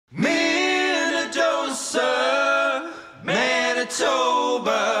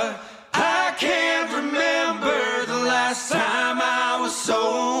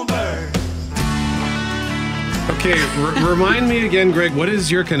Okay, remind me again, Greg, what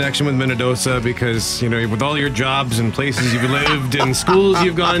is your connection with Minnedosa? Because, with all your jobs and places you've lived and schools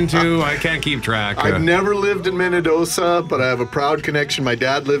you've gone to, I can't keep track. I've never lived in Minnedosa, but I have a proud connection. My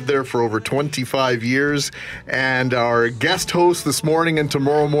dad lived there for over 25 years. And our guest host this morning and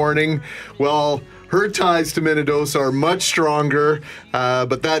tomorrow morning, well, her ties to Minnedosa are much stronger,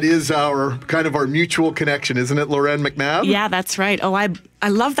 but that is our mutual connection, isn't it, Lorraine McNabb? Yeah, that's right. Oh, I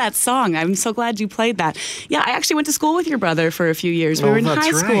love that song. I'm so glad you played that. Yeah, I actually went to school with your brother for a few years. We were in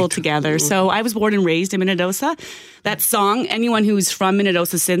high school together. So I was born and raised in Minnedosa. That song, anyone who's from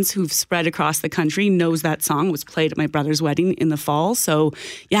Minnedosa since, who've spread across the country, knows that song. It was played at my brother's wedding in the fall. So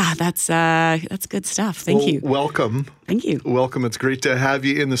yeah, that's good stuff. Thank you. Welcome. Thank you. Welcome. It's great to have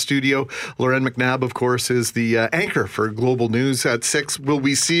you in the studio. Lorraine McNabb, of course, is the anchor for Global News at 6. Will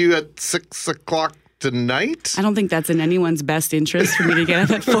we see you at 6 o'clock tonight? I don't think that's in anyone's best interest for me to get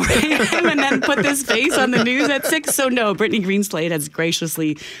up at 4 a.m. and then put this face on the news at 6. So no, Brittany Greenslade has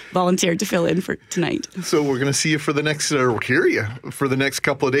graciously volunteered to fill in for tonight. So we're going to see you for the next, or hear you for the next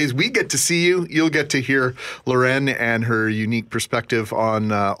couple of days. We get to see you. You'll get to hear Lorraine and her unique perspective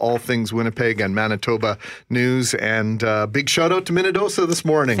on all things Winnipeg and Manitoba news. And big shout out to Minnedosa this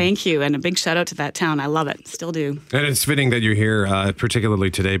morning. Thank you. And a big shout out to that town. I love it. Still do. And it's fitting that you're here, particularly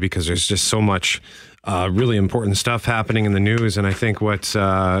today, because there's just so much really important stuff happening in the news. And I think what's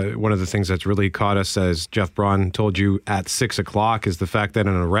one of the things that's really caught us, as Jeff Braun told you at 6 o'clock, is the fact that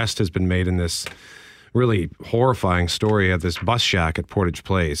an arrest has been made in this really horrifying story at this bus shack at Portage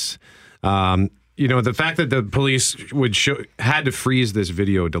Place. The fact that the police had to freeze this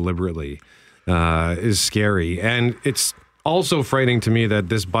video deliberately is scary. And it's also frightening to me that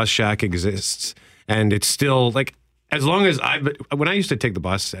this bus shack exists. And it's still, as long as when I used to take the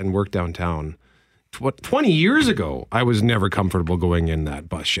bus and work downtown, 20 years ago, I was never comfortable going in that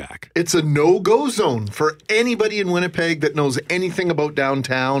bus shack. It's a no-go zone for anybody in Winnipeg that knows anything about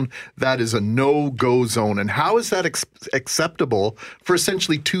downtown. That is a no-go zone. And how is that acceptable for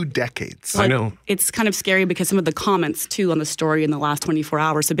essentially 2 decades? I know. It's kind of scary because some of the comments, too, on the story in the last 24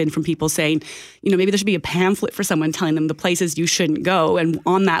 hours have been from people saying, maybe there should be a pamphlet for someone telling them the places you shouldn't go. And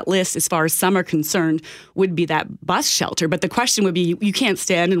on that list, as far as some are concerned, would be that bus shelter. But the question would be, you can't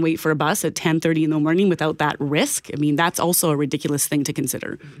stand and wait for a bus at 10:30 in the morning without that risk. I mean, that's also a ridiculous thing to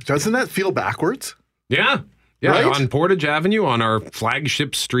consider. Doesn't that feel backwards? Yeah. Right? On Portage Avenue, on our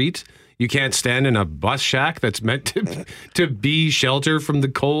flagship street, you can't stand in a bus shack that's meant to be shelter from the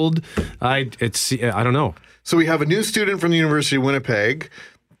cold. I don't know. So we have a new student from the University of Winnipeg,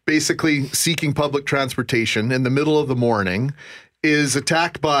 basically seeking public transportation in the middle of the morning, is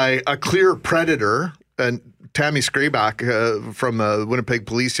attacked by a clear predator. And Tammy Skrabak from Winnipeg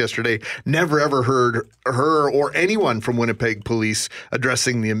Police yesterday never ever heard her or anyone from Winnipeg Police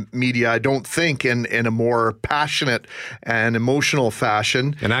addressing the media, I don't think, in a more passionate and emotional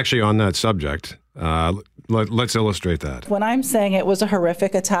fashion. And actually on that subject, let's illustrate that. When I'm saying it was a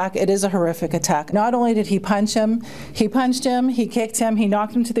horrific attack, it is a horrific attack. Not only did he punch him, he kicked him, he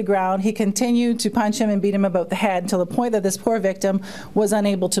knocked him to the ground, he continued to punch him and beat him about the head until the point that this poor victim was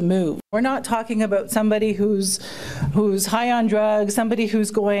unable to move. We're not talking about somebody who's high on drugs, somebody who's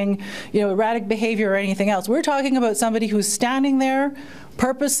going, erratic behavior or anything else. We're talking about somebody who's standing there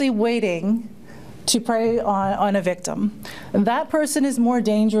purposely waiting to prey on a victim. And that person is more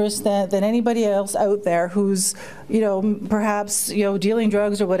dangerous than anybody else out there who's, perhaps, dealing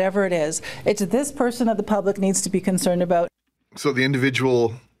drugs or whatever it is. It's this person that the public needs to be concerned about. So the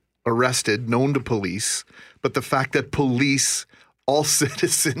individual arrested, known to police, but the fact that police, all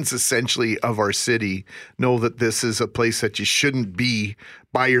citizens essentially of our city, know that this is a place that you shouldn't be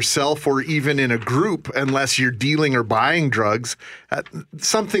by yourself or even in a group unless you're dealing or buying drugs.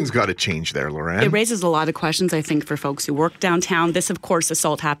 Something's got to change there, Lorraine. It raises a lot of questions, I think, for folks who work downtown. This, of course,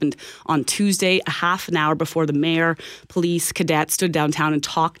 assault happened on Tuesday, a half an hour before the mayor, police, cadets stood downtown and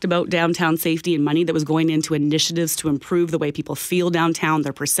talked about downtown safety and money that was going into initiatives to improve the way people feel downtown,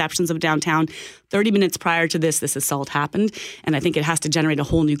 their perceptions of downtown. 30 minutes prior to this assault happened, and I think it has to generate a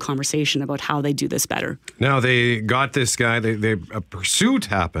whole new conversation about how they do this better. Now, they got this guy, a pursuit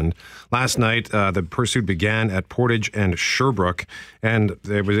happened last night. The pursuit began at Portage and Sherbrooke, and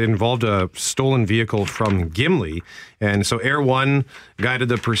it involved a stolen vehicle from Gimli. And so Air One guided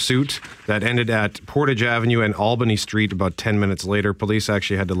the pursuit that ended at Portage Avenue and Albany Street about 10 minutes later. Police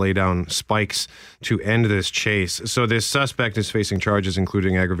actually had to lay down spikes to end this chase. So this suspect is facing charges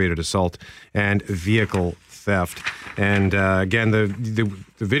including aggravated assault and vehicle theft. And again, the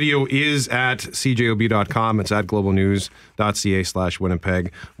video is at CJOB.com. It's at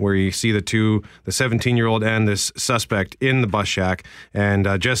globalnews.ca/Winnipeg, where you see the 17-year-old and this suspect in the bus shack.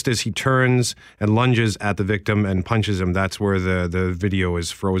 And just as he turns and lunges at the victim and punches him, that's where the video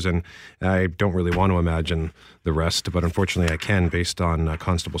is frozen. I don't really want to imagine the rest, but unfortunately I can based on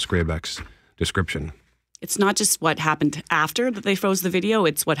Constable Skrabeck's description. It's not just what happened after that they froze the video.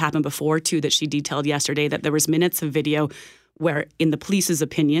 It's what happened before, too, that she detailed yesterday, that there was minutes of video where, in the police's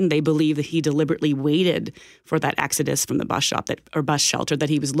opinion, they believe that he deliberately waited for that exodus from the bus shop or bus shelter, that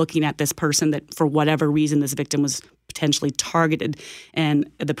he was looking at this person, that for whatever reason this victim was potentially targeted. And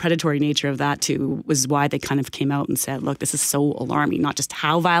the predatory nature of that, too, was why they kind of came out and said, look, this is so alarming, not just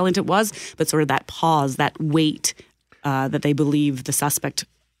how violent it was, but sort of that pause, that wait that they believe the suspect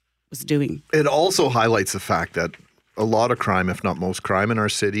was doing. It also highlights the fact that a lot of crime, if not most crime in our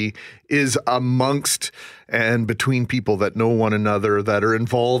city, is amongst and between people that know one another, that are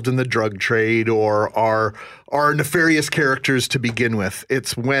involved in the drug trade or are nefarious characters to begin with.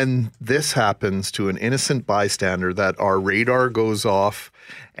 It's when this happens to an innocent bystander that our radar goes off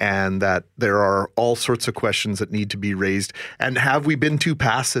and that there are all sorts of questions that need to be raised. And have we been too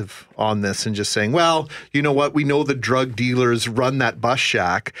passive on this and just saying, well, you know what, we know the drug dealers run that bus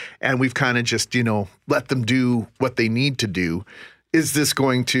shack and we've kind of just, let them do what they need to do? Is this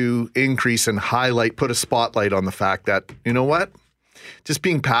going to increase and put a spotlight on the fact that, you know what, just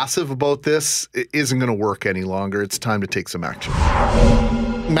being passive about this isn't going to work any longer. It's time to take some action.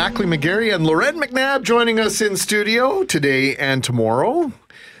 Mackley McGarry and Loren McNabb joining us in studio today and tomorrow.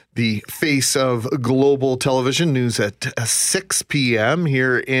 The face of global television news at 6 p.m.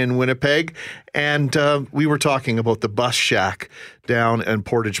 here in Winnipeg. And we were talking about the bus shack down in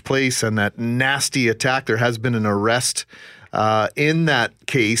Portage Place and that nasty attack. There has been an arrest in that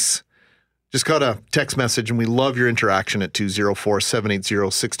case. Just got a text message, and we love your interaction at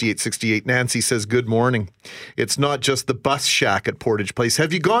 204-780-6868. Nancy says, good morning. It's not just the bus shack at Portage Place.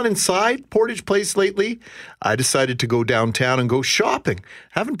 Have you gone inside Portage Place lately? I decided to go downtown and go shopping.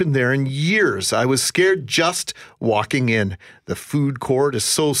 Haven't been there in years. I was scared just walking in. The food court is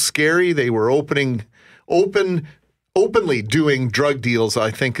so scary. They were openly doing drug deals, I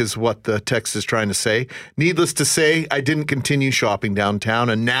think is what the text is trying to say. Needless to say, I didn't continue shopping downtown,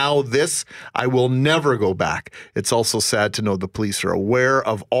 and now I will never go back. It's also sad to know the police are aware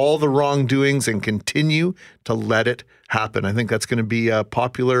of all the wrongdoings and continue to let it happen. I think that's going to be a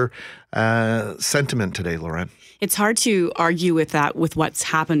popular sentiment today, Lauren. It's hard to argue with that, with what's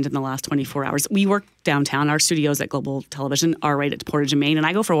happened in the last 24 hours. We work downtown. Our studios at Global Television are right at Portage and Main, and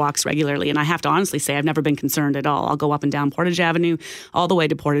I go for walks regularly, and I have to honestly say I've never been concerned at all. I'll go up and down Portage Avenue all the way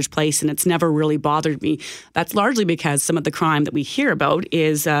to Portage Place, and it's never really bothered me. That's largely because some of the crime that we hear about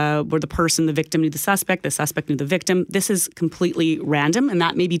is where the victim knew the suspect knew the victim. This is completely random, and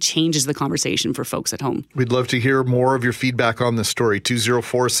that maybe changes the conversation for folks at home. We'd love to hear more of your feedback on this story.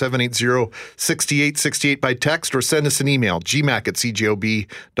 204-780-6868 by text, or send us an email,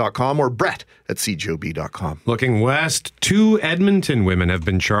 gmac@cjob.com or brett@cjob.com. Looking west, 2 Edmonton women have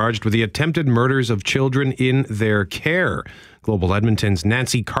been charged with the attempted murders of children in their care. Global Edmonton's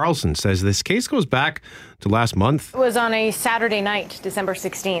Nancy Carlson says this case goes back to last month. It was on a Saturday night, December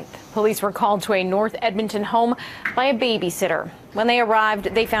 16th. Police were called to a North Edmonton home by a babysitter. When they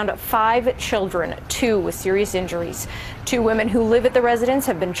arrived, they found 5 children, 2 with serious injuries. 2 women who live at the residence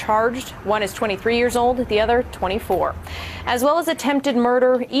have been charged. One is 23 years old, the other 24. As well as attempted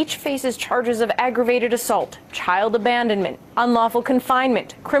murder, each faces charges of aggravated assault, child abandonment, unlawful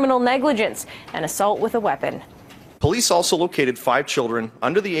confinement, criminal negligence, and assault with a weapon. Police also located 5 children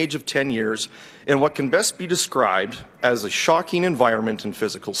under the age of 10 years in what can best be described as a shocking environment and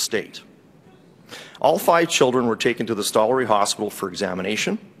physical state. All 5 children were taken to the Stollery Hospital for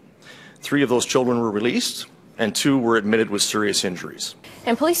examination. 3 of those children were released, and 2 were admitted with serious injuries.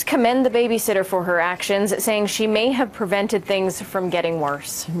 And police commend the babysitter for her actions, saying she may have prevented things from getting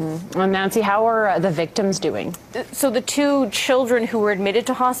worse. Well, Nancy, how are the victims doing? So the 2 children who were admitted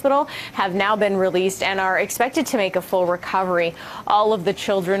to hospital have now been released and are expected to make a full recovery. All of the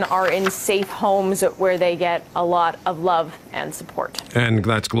children are in safe homes where they get a lot of love and support. And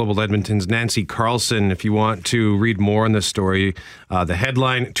that's Global Edmonton's Nancy Carlson. If you want to read more on this story, the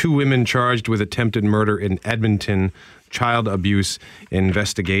headline, 2 women charged with attempted murder in Edmonton, child abuse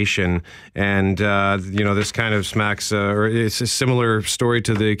investigation. And, this kind of smacks, or it's a similar story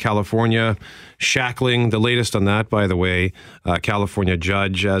to the California shackling. The latest on that, by the way, California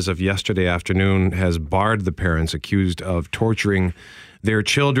judge, as of yesterday afternoon, has barred the parents accused of torturing their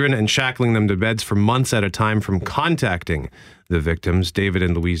children and shackling them to beds for months at a time from contacting the victims. David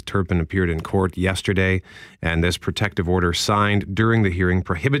and Louise Turpin appeared in court yesterday, and this protective order signed during the hearing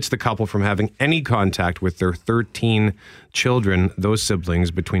prohibits the couple from having any contact with their 13 children. Those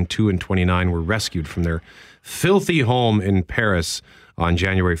siblings between 2 and 29 were rescued from their filthy home in Paris on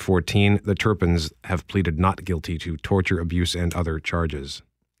January 14. The Turpins have pleaded not guilty to torture, abuse, and other charges.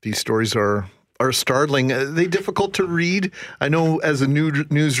 These stories are startling. Are they difficult to read? I know as a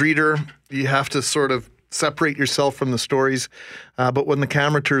news reader, you have to sort of separate yourself from the stories. But when the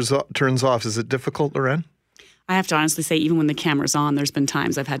camera turns off, is it difficult, Loren? I have to honestly say, even when the camera's on, there's been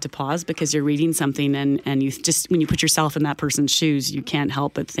times I've had to pause because you're reading something and you just, when you put yourself in that person's shoes, you can't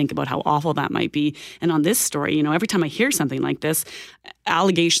help but think about how awful that might be. And on this story, you know, every time I hear something like this,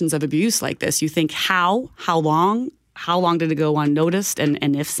 allegations of abuse like this, you think how long did it go unnoticed?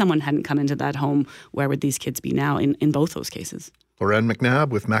 And if someone hadn't come into that home, where would these kids be now in both those cases? Loren McNabb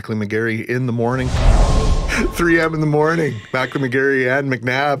with Mackley McGarry in the morning. 3 a.m. in the morning. Mackley McGarry and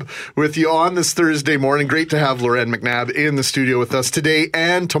McNabb with you on this Thursday morning. Great to have Loren McNabb in the studio with us today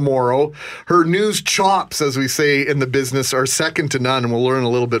and tomorrow. Her news chops, as we say in the business, are second to none. And we'll learn a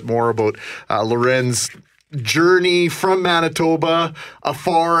little bit more about Loren's journey from Manitoba,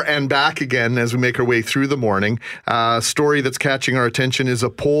 afar and back again as we make our way through the morning. A story that's catching our attention is a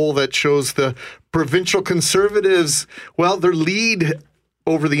poll that shows the provincial Conservatives, well, their lead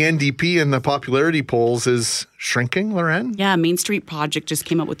over the NDP in the popularity polls is shrinking, Loren? Yeah, Main Street Project just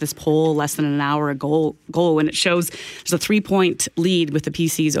came up with this poll less than an hour ago, and it shows there's a 3-point lead with the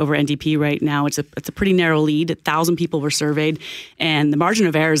PCs over NDP right now. It's a pretty narrow lead. 1,000 people were surveyed, and the margin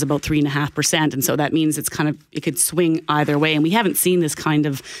of error is about 3.5%. And so that means it could swing either way. And we haven't seen this kind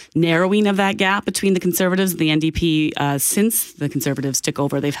of narrowing of that gap between the Conservatives and the NDP since the Conservatives took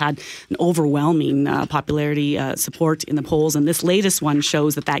over. They've had an overwhelming popularity support in the polls, and this latest one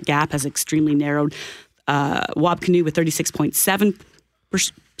shows that gap has extremely narrowed. Wob Canoe with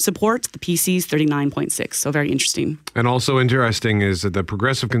 36.7% support, the PCs 39.6%. So very interesting. And also interesting is that the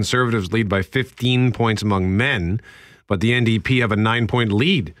Progressive Conservatives lead by 15 points among men, but the NDP have a 9-point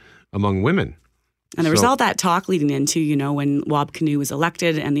lead among women. And there was all that talk leading into, when Wob Canoe was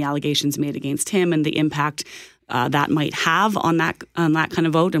elected and the allegations made against him and the impact that might have on that kind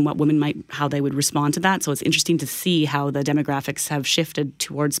of vote and what women how they would respond to that. So it's interesting to see how the demographics have shifted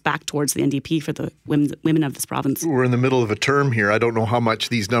back towards the NDP for the women of this province. We're in the middle of a term here. I don't know how much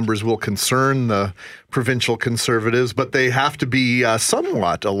these numbers will concern the provincial Conservatives, but they have to be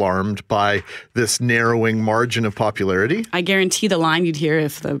somewhat alarmed by this narrowing margin of popularity. I guarantee the line you'd hear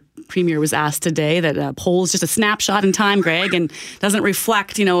if the Premier was asked today that a poll is just a snapshot in time, Greg, and doesn't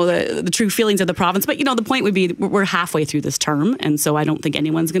reflect, the true feelings of the province. But, the point would be we're halfway through this term, and so I don't think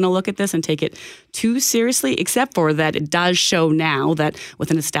anyone's going to look at this and take it too seriously, except for that it does show now that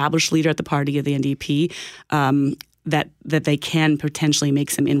with an established leader at the party of the NDP, that they can potentially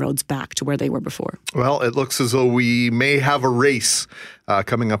make some inroads back to where they were before. Well, it looks as though we may have a race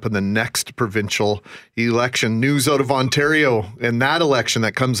coming up in the next provincial election. News out of Ontario and that election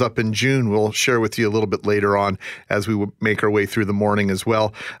that comes up in June, we'll share with you a little bit later on as we make our way through the morning as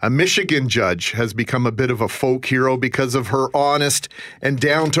well. A Michigan judge has become a bit of a folk hero because of her honest and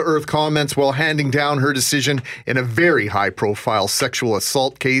down-to-earth comments while handing down her decision in a very high-profile sexual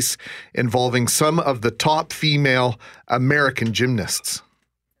assault case involving some of the top female American gymnasts.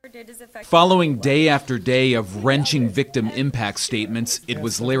 Following day after day of wrenching victim impact statements, it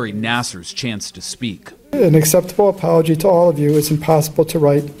was Larry Nassar's chance to speak. An acceptable apology to all of you is impossible to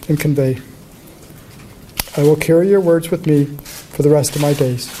write and convey. I will carry your words with me for the rest of my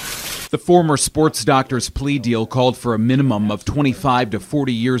days. The former sports doctor's plea deal called for a minimum of 25 to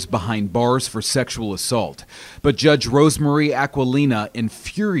 40 years behind bars for sexual assault. But Judge Rosemary Aquilina,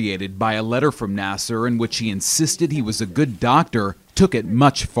 infuriated by a letter from Nassar in which he insisted he was a good doctor, took it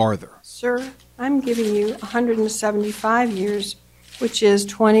much farther. Sir, I'm giving you 175 years, which is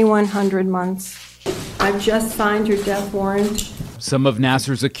 2,100 months. I've just signed your death warrant. Some of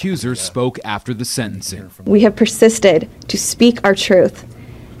Nassar's accusers spoke after the sentencing. We have persisted to speak our truth.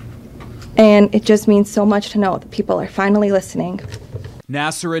 And it just means so much to know that people are finally listening.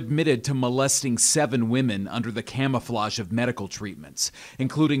 Nassar admitted to molesting 7 women under the camouflage of medical treatments,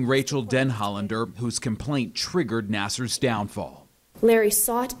 including Rachel Denhollander, whose complaint triggered Nassar's downfall. Larry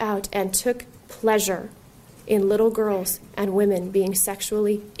sought out and took pleasure in little girls and women being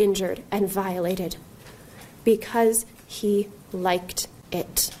sexually injured and violated because he liked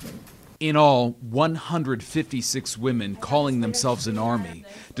it. In all, 156 women calling themselves an army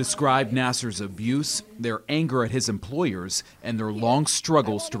described Nassar's abuse, their anger at his employers, and their long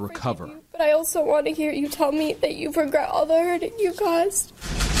struggles to recover. but I also want to hear you tell me that you regret all the hurt you caused.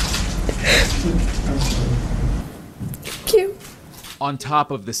 Thank you. On top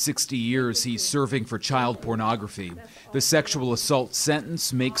of the 60 years he's serving for child pornography, the sexual assault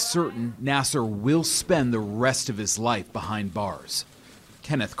sentence makes certain Nassar will spend the rest of his life behind bars.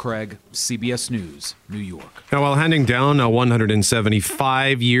 Kenneth Craig, CBS News, New York. Now, while handing down a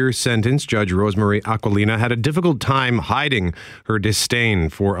 175-year sentence, Judge Rosemary Aquilina had a difficult time hiding her disdain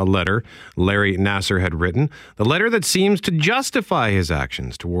for a letter Larry Nassar had written, the letter that seems to justify his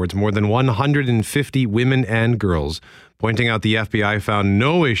actions towards more than 150 women and girls, pointing out the FBI found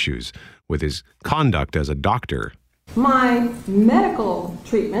no issues with his conduct as a doctor. My medical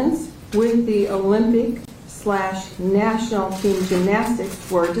treatments with the Olympic/national team gymnastics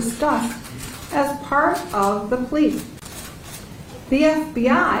were discussed as part of the plea. The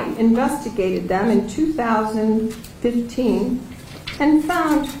FBI investigated them in 2015 and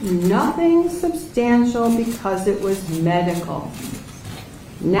found nothing substantial because it was medical.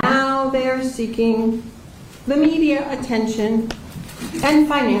 Now they are seeking the media attention and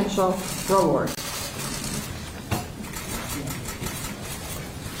financial reward.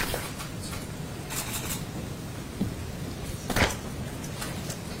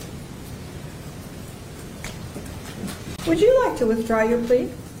 Would you like to withdraw your plea?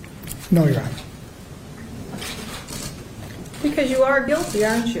 No, Your Honor. Because you are guilty,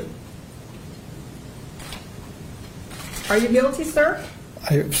 aren't you? Are you guilty, sir?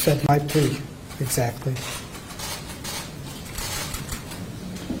 I said my plea, exactly.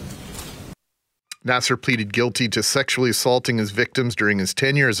 Nassar pleaded guilty to sexually assaulting his victims during his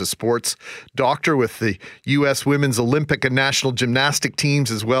tenure as a sports doctor with the U.S. Women's Olympic and National Gymnastic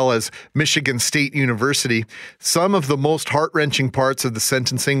teams, as well as Michigan State University. Some of the most heart-wrenching parts of the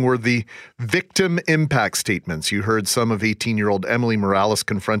sentencing were the victim impact statements. You heard some of 18-year-old Emily Morales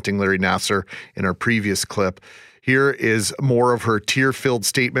confronting Larry Nassar in our previous clip. Here is more of her tear-filled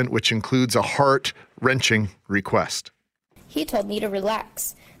statement, which includes a heart-wrenching request. He told me to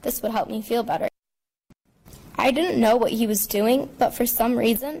relax. This would help me feel better. I didn't know what he was doing, but for some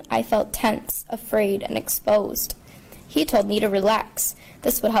reason, I felt tense, afraid, and exposed. He told me to relax.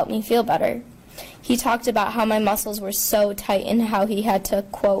 This would help me feel better. He talked about how my muscles were so tight and how he had to,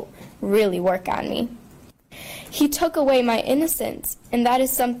 quote, really work on me. He took away my innocence, and that is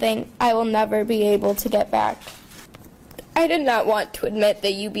something I will never be able to get back. I did not want to admit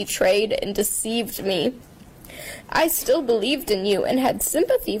that you betrayed and deceived me. I still believed in you and had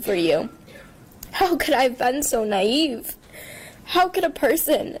sympathy for you. How could I have been so naive? How could a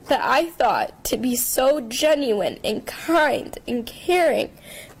person that I thought to be so genuine and kind and caring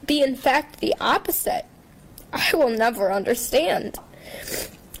be in fact the opposite? I will never understand.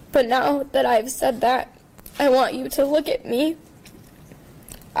 But now that I've said that, I want you to look at me.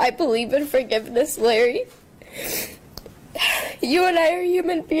 I believe in forgiveness, Larry. You and I are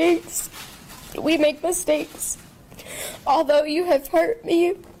human beings. We make mistakes. Although you have hurt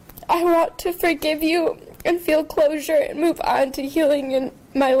me, I want to forgive you and feel closure and move on to healing in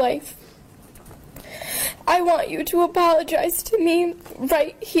my life. I want you to apologize to me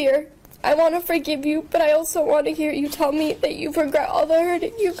right here. I want to forgive you, but I also want to hear you tell me that you regret all the hurt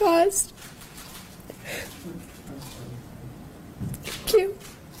you caused. Thank you.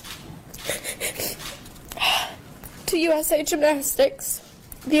 To USA Gymnastics,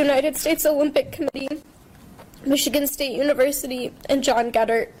 the United States Olympic Committee, Michigan State University, and John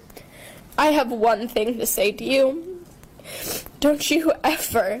Geddert, I have one thing to say to you. Don't you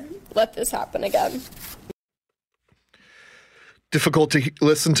ever let this happen again. Difficult to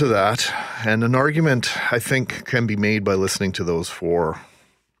listen to that, and an argument, I think, can be made by listening to those four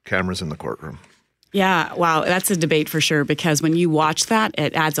cameras in the courtroom. Yeah, wow, that's a debate for sure, because when you watch that,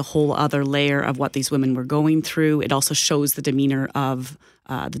 it adds a whole other layer of what these women were going through. It also shows the demeanor of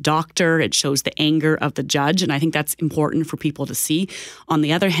the doctor. It shows the anger of the judge, and I think that's important for people to see. On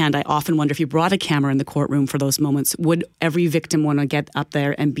the other hand, I often wonder if you brought a camera in the courtroom for those moments, would every victim want to get up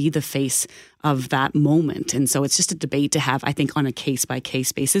there and be the face of that moment? And so it's just a debate to have, I think, on a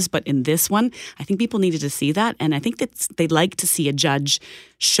case-by-case basis. But in this one, I think people needed to see that, and I think that they'd like to see a judge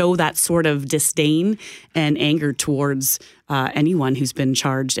show that sort of disdain and anger towards anyone who's been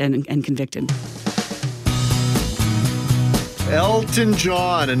charged and convicted. Elton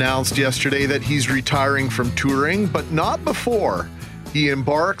John announced yesterday that he's retiring from touring, but not before he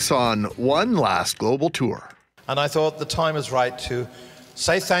embarks on one last global tour. And I thought the time is right to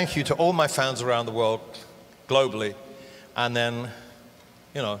say thank you to all my fans around the world, globally, and then,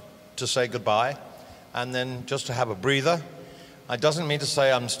 to say goodbye, and then just to have a breather. It doesn't mean to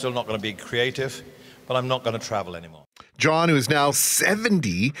say I'm still not going to be creative, but I'm not going to travel anymore. John, who is now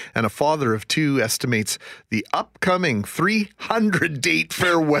 70 and a father of 2, estimates the upcoming 300-date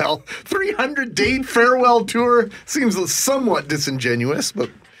farewell tour seems somewhat disingenuous,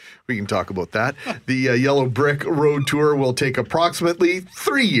 but we can talk about that. The Yellow Brick Road Tour will take approximately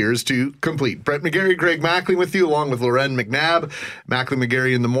 3 years to complete. Brett McGarry, Greg Macklin with you, along with Loren McNabb, Macklin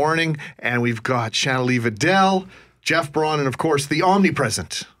McGarry in the morning, and we've got Channelie Vidal, Jeff Braun, and of course the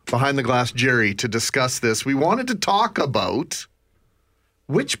omnipresent Behind the Glass Jerry to discuss this. We wanted to talk about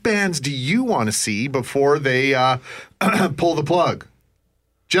which bands do you want to see before they pull the plug?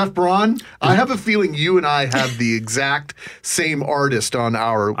 Jeff Braun, I have a feeling you and I have the exact same artist on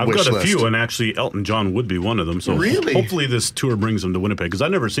our wish list. I've got a few, and actually Elton John would be one of them. So really? Hopefully this tour brings him to Winnipeg, because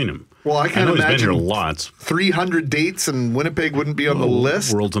I've never seen him. Well, I can't imagine he's been here lots. 300 dates and Winnipeg wouldn't be on the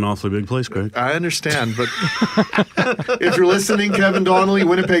list. World's an awfully big place, Greg. I understand, but if you're listening, Kevin Donnelly,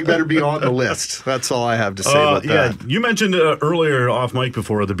 Winnipeg better be on the list. That's all I have to say about that. Yeah, you mentioned earlier off mic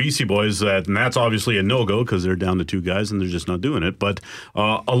before the BC Boys, and that's obviously a no-go because they're down to 2 guys and they're just not doing it. But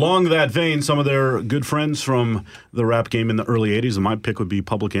along that vein, some of their good friends from the rap game in the early 80s, and my pick would be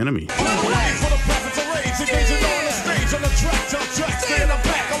Public Enemy.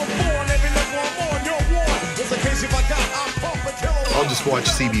 I'll just watch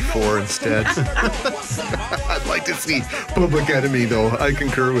CB4 instead. I'd like to see Public Enemy, though. I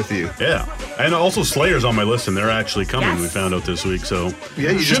concur with you. Yeah. And also Slayer's on my list, and they're actually coming, we found out this week. So yeah,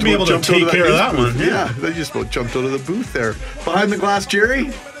 you should be able to take care of that one. Yeah, they just about jumped out of the booth there. Behind the Glass,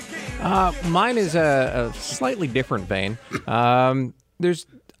 Jerry? Mine is a slightly different vein.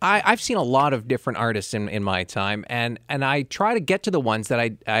 I've seen a lot of different artists in my time, and I try to get to the ones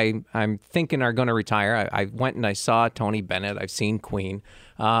that I'm thinking are going to retire. I went and I saw Tony Bennett. I've seen Queen,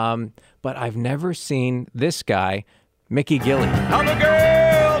 but I've never seen this guy, Mickey Gilley. How the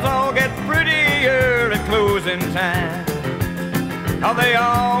girls all get prettier at closing time. How they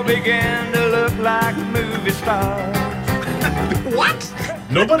all begin to look like movie stars. What?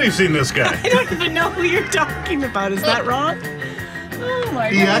 Nobody's seen this guy. I don't even know who you're talking about. Is that wrong? Oh my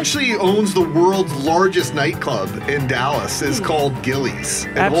God. He actually owns the world's largest nightclub in Dallas. It's called Gilley's.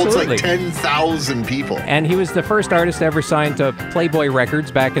 It holds like 10,000 people. And he was the first artist ever signed to Playboy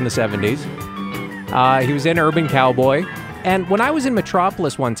Records back in the 70s. He was in Urban Cowboy. And when I was in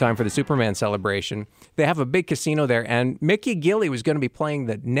Metropolis one time for the Superman celebration, they have a big casino there, and Mickey Gilley was going to be playing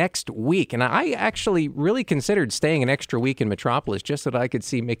the next week. And I actually really considered staying an extra week in Metropolis just so that I could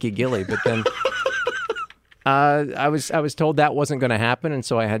see Mickey Gilley. But then I was told that wasn't going to happen, and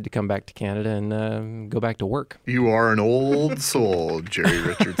so I had to come back to Canada and go back to work. You are an old soul, Jerry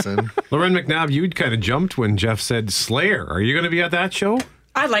Richardson. Loren McNabb, you kind of jumped when Jeff said Slayer. Are you going to be at that show?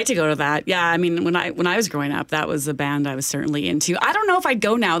 I'd like to go to that. Yeah, I mean, when I was growing up, that was a band I was certainly into. I don't know if I'd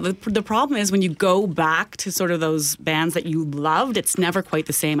go now. The problem is when you go back to sort of those bands that you loved, it's never quite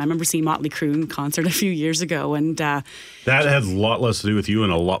the same. I remember seeing Motley Crue in concert a few years ago, and that has a lot less to do with you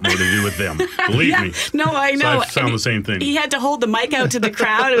and a lot more to do with them. Believe me. No, I know. So I found the same thing. He had to hold the mic out to the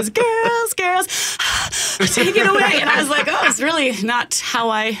crowd. It was girls, take it away. And I was like, oh, it's really not how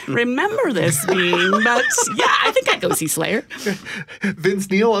I remember this being. But yeah, I think I'd go see Slayer. Vince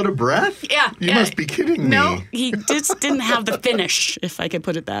Neil out of breath? Yeah. You must be kidding me. No, he just didn't have the finish, if I could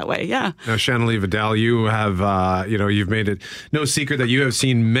put it that way. Yeah. Now, Channelie Vidal, you have, you've made it no secret that you have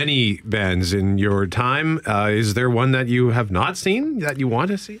seen many bands in your time. Is there one that you have not seen that you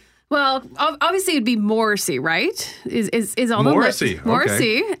want to see? Well, obviously it'd be Morrissey, right? Is on Morrissey, the list.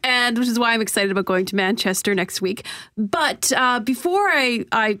 Morrissey, and which is why I'm excited about going to Manchester next week. But before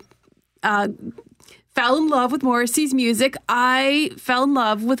I fell in love with Morrissey's music, I fell in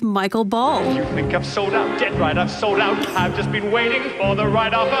love with Michael Ball. You think I've sold out? Dead right, I've sold out. I've just been waiting for the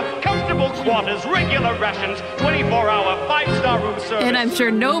right offer. Comfortable quarters, regular rations, 24-hour, 5-star room service. And I'm sure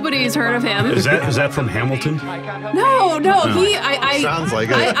nobody's heard of him. Is that from Hamilton? No. Sounds like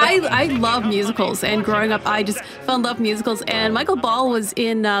it. I love musicals, and growing up, I just fell in love with musicals. And Michael Ball was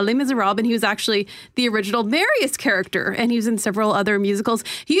in Les Miserables, and he was actually the original Marius character, and he was in several other musicals.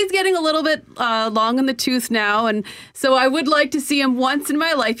 He's getting a little bit long in the tooth now, and so I would like to see him once in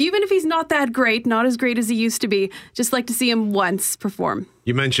my life, even if he's not that great, not as great as he used to be. Just like to see him once perform.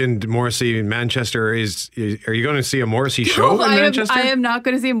 You mentioned Morrissey in Manchester. Are you going to see a Morrissey show in Manchester? I am not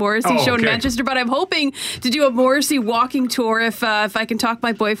going to see a Morrissey show in Manchester, but I'm hoping to do a Morrissey walking tour if I can talk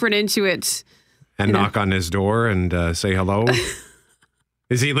my boyfriend into it. And knock on his door and say hello.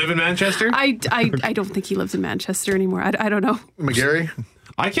 Does he live in Manchester? I don't think he lives in Manchester anymore. I don't know. McGarry?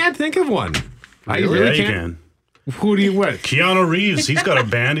 I can't think of one. I really really you can't. can. Who do you what? Keanu Reeves. He's got a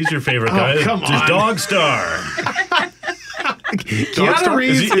band. He's your favorite guy. Come He's on. Dog Star. Keanu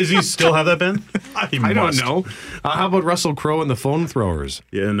Reeves. Is he still have that band? I don't know. How about Russell Crowe and the Phone Throwers?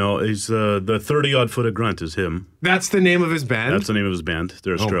 Yeah, no, he's the 30-odd-footed grunt is him. That's the name of his band? That's the name of his band.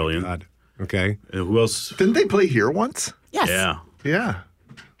 They're Australian. Oh my God. Okay. Who else? Didn't they play here once? Yes. Yeah. Yeah.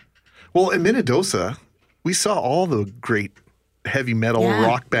 Well, in Minnedosa, we saw all the great heavy metal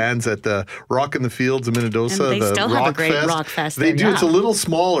rock bands at the Rock in the Fields in Minnedosa. And they still have a great rock fest They there, do. yeah. It's a little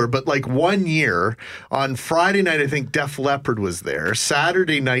smaller, but like one year on Friday night, I think Def Leppard was there.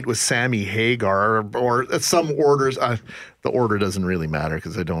 Saturday night was Sammy Hagar or some orders. The order doesn't really matter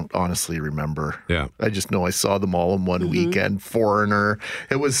because I don't honestly remember. Yeah. I just know I saw them all in one weekend. Foreigner.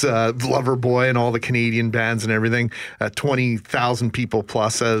 It was Loverboy and all the Canadian bands and everything. 20,000 people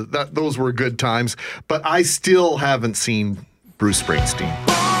plus. Those were good times. But I still haven't seen Bruce Springsteen.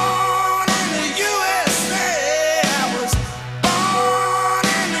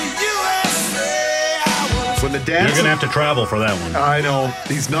 When the dance, You're going to have to travel for that one. I know.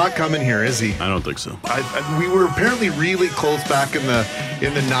 He's not coming here, is he? I don't think so. We were apparently really close back in the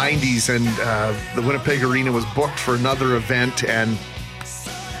 90s, and the Winnipeg Arena was booked for another event, and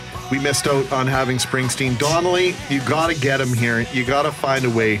we missed out on having Springsteen. Donnelly, you got to get him here. You got to find a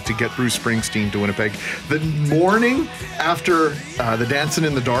way to get Bruce Springsteen to Winnipeg. The morning after the Dancing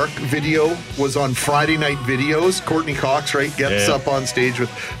in the Dark video was on Friday Night Videos, Courtney Cox, right, gets up on stage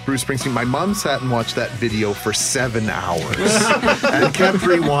with Bruce Springsteen. My mom sat and watched that video for 7 hours and kept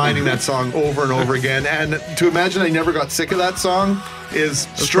rewinding that song over and over again. And to imagine I never got sick of that song is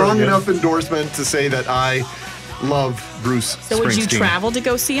strong enough endorsement to say that I love Bruce Springsteen. So would you travel to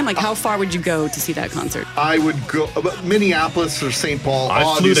go see him? Like, how far would you go to see that concert? I would go Minneapolis or St. Paul.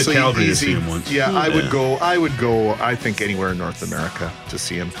 I flew to Calgary easy. to see him once. Yeah, I would go. I think anywhere in North America to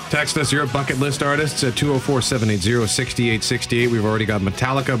see him. Text us your bucket list artists at 204-780-6868. We've already got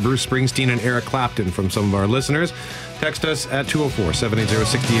Metallica, Bruce Springsteen, and Eric Clapton from some of our listeners. Text us at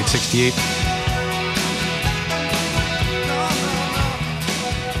 204-780-6868.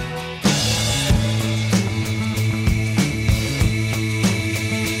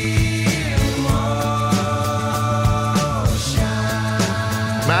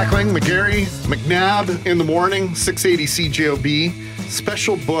 Mackling, McGarry, McNabb in the morning, 680 CJOB.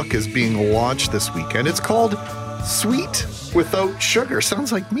 Special book is being launched this weekend. It's called Sweet Without Sugar.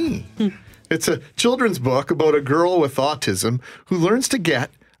 Sounds like me. It's a children's book about a girl with autism who learns to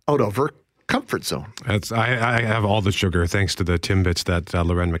get out of her comfort zone. I have all the sugar thanks to the Timbits that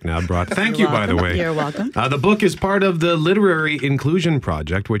Loren McNabb brought. Thank you, by the way. You're welcome. The book is part of the Literary Inclusion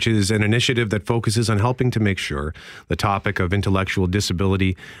Project, which is an initiative that focuses on helping to make sure the topic of intellectual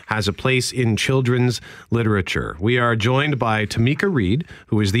disability has a place in children's literature. We are joined by Tamika Reid,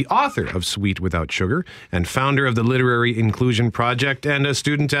 who is the author of Sweet Without Sugar and founder of the Literary Inclusion Project and a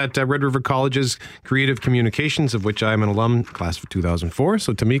student at Red River College's Creative Communications, of which I am an alum, class of 2004.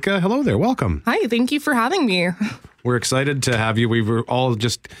 So Tamika, hello there. Welcome. Hi, thank you for having me. We're excited to have you. We were all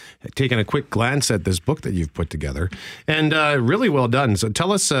just taking a quick glance at this book that you've put together, and really well done. So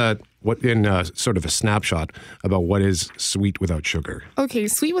tell us what, in sort of a snapshot, about what is Sweet Without Sugar. Okay,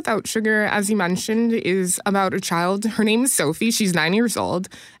 Sweet Without Sugar, as you mentioned, is about a child. Her name is Sophie. She's 9 years old,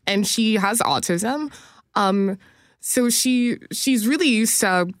 and she has autism. So she's really used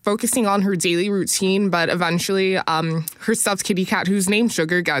to focusing on her daily routine, but eventually her stuffed kitty cat, who's named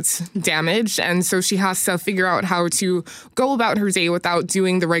Sugar, gets damaged. And so she has to figure out how to go about her day without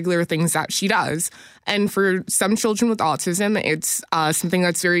doing the regular things that she does. And for some children with autism, it's something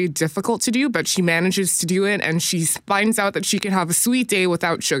that's very difficult to do, but she manages to do it. And she finds out that she can have a sweet day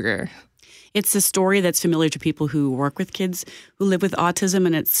without sugar. It's a story that's familiar to people who work with kids who live with autism,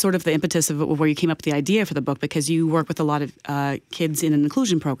 and it's sort of the impetus of where you came up with the idea for the book, because you work with a lot of kids in an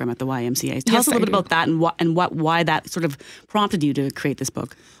inclusion program at the YMCA. Tell us a little bit about that and why that sort of prompted you to create this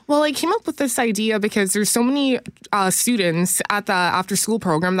book. Well, I came up with this idea because there's so many students at the after-school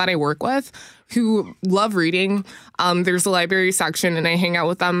program that I work with who love reading. There's a library section, and I hang out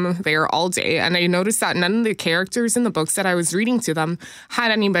with them there all day. And I noticed that none of the characters in the books that I was reading to them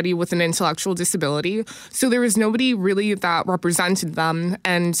had anybody with an intellectual disability. So there was nobody really that represented them.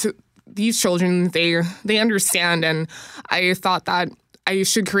 And these children, they understand. And I thought that I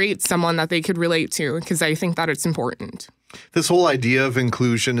should create someone that they could relate to, because I think that it's important. This whole idea of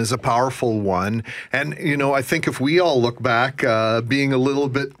inclusion is a powerful one. And, you know, I think if we all look back, being a little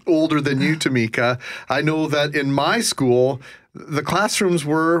bit older than you, Tamika, I know that in my school, the classrooms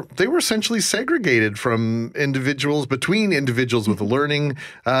were essentially segregated from between individuals with a learning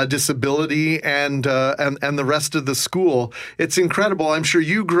disability and the rest of the school. It's incredible. I'm sure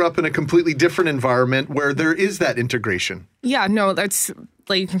you grew up in a completely different environment where there is that integration. Yeah, no, that's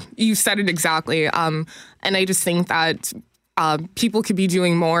like you said it exactly. And I just think that people could be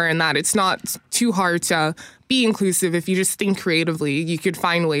doing more, and that it's not too hard to be inclusive. If you just think creatively, you could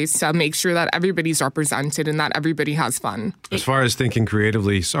find ways to make sure that everybody's represented and that everybody has fun. As far as thinking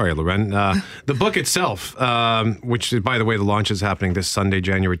creatively, sorry, Loren, the book itself, which, by the way, the launch is happening this Sunday,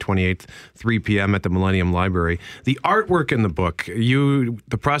 January 28th, 3 p.m. at the Millennium Library. The artwork in the book,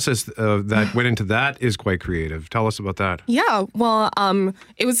 the process that went into that is quite creative. Tell us about that. Yeah, well,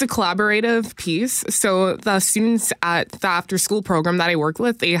 it was a collaborative piece. So the students at the after-school program that I worked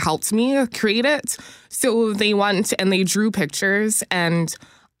with, they helped me create it. So they went and they drew pictures, and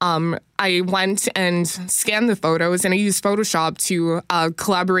I went and scanned the photos, and I used Photoshop to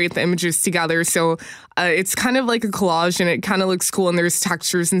collaborate the images together. So it's kind of like a collage, and it kind of looks cool, and there's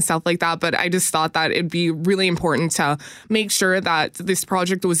textures and stuff like that. But I just thought that it'd be really important to make sure that this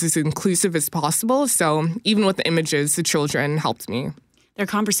project was as inclusive as possible. So even with the images, the children helped me. There are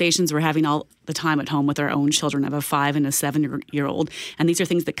conversations we're having all the time at home with our own children. I have a 5 and a 7-year-old, and these are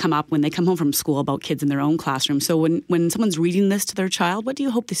things that come up when they come home from school about kids in their own classroom. So when someone's reading this to their child, what do you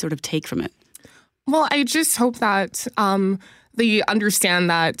hope they sort of take from it? Well, I just hope that they understand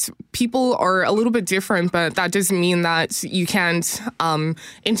that people are a little bit different, but that doesn't mean that you can't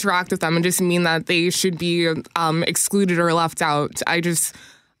interact with them. It doesn't mean that they should be excluded or left out. I just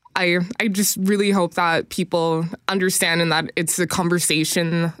really hope that people understand and that it's a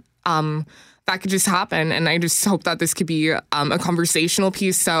conversation that could just happen. And I just hope that this could be a conversational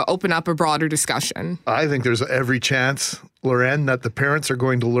piece to open up a broader discussion. I think there's every chance, Loren, that the parents are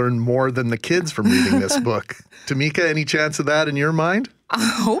going to learn more than the kids from reading this book. Tamika, any chance of that in your mind?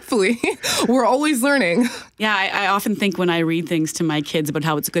 Hopefully. We're always learning. Yeah, I often think when I read things to my kids about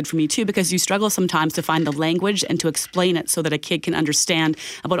how it's good for me too, because you struggle sometimes to find the language and to explain it so that a kid can understand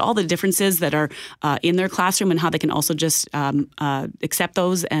about all the differences that are in their classroom and how they can also just accept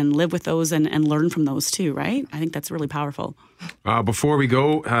those and live with those and learn from those too, right? I think that's really powerful. Before we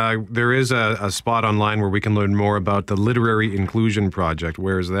go, there is a spot online where we can learn more about the Literary Inclusion Project.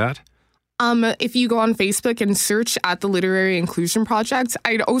 Where is that? If you go on Facebook and search at the Literary Inclusion Project,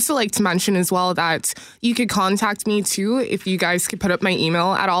 I'd also like to mention as well that you could contact me too if you guys could put up my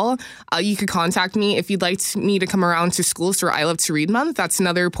email at all. You could contact me if you'd like me to come around to schools for I Love to Read Month. That's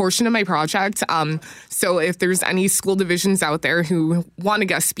another portion of my project. So if there's any school divisions out there who want a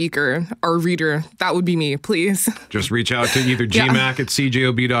guest speaker or reader, that would be me, please. Just reach out to either gmac at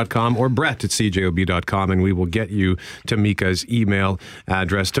cjob.com or Brett at cjob.com, and we will get you Tamika's email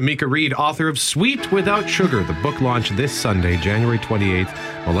address. Tamika Reid, author of Sweet Without Sugar. The book launch this Sunday, January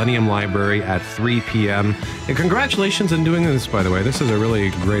 28th, Millennium Library at 3 p.m. And congratulations on doing this, by the way. This is a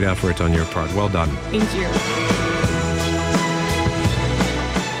really great effort on your part. Well done. Thank you.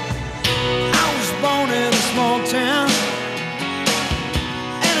 I was born in a small town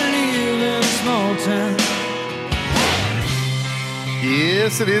and I live in a small town.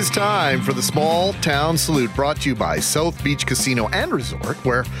 Yes, it is time for the Small Town Salute, brought to you by South Beach Casino and Resort,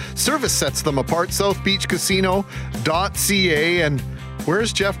 where service sets them apart. southbeachcasino.ca. And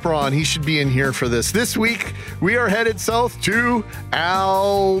where's Jeff Braun? He should be in here for this. This week, we are headed south to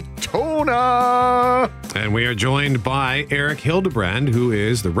Altona. And we are joined by Eric Hildebrand, who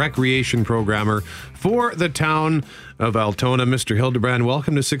is the recreation programmer for the town of Altona. Mr. Hildebrand,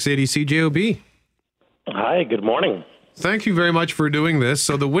 welcome to 680 CJOB. Hi, good morning. Thank you very much for doing this.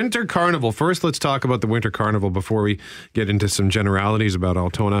 So the Winter Carnival, first let's talk about the Winter Carnival before we get into some generalities about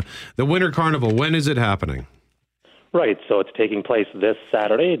Altona. The Winter Carnival, when is it happening? Right, so it's taking place this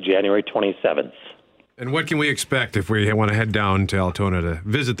Saturday, January 27th. And what can we expect if we want to head down to Altona to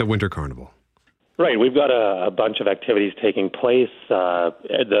visit the Winter Carnival? Right, we've got a bunch of activities taking place.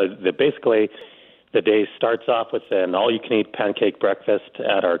 Basically, the day starts off with an all-you-can-eat pancake breakfast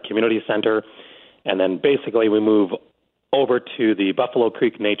at our community center, and then basically we move over to the Buffalo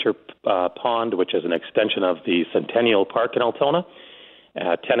Creek Nature Pond, which is an extension of the Centennial Park in Altona,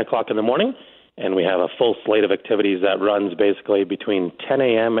 at 10 o'clock in the morning. And we have a full slate of activities that runs basically between 10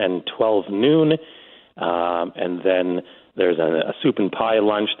 a.m. and 12 noon. And then there's a soup and pie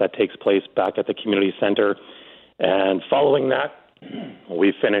lunch that takes place back at the community center. And following that,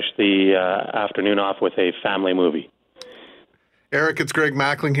 we finish the afternoon off with a family movie. Eric, it's Greg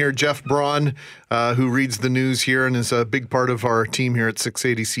Mackling here. Jeff Braun, who reads the news here and is a big part of our team here at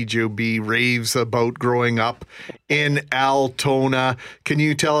 680 CJOB, raves about growing up in Altona. Can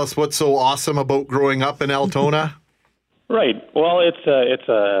you tell us what's so awesome about growing up in Altona? Right. Well, it's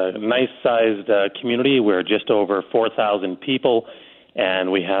a nice-sized community. We're just over 4,000 people,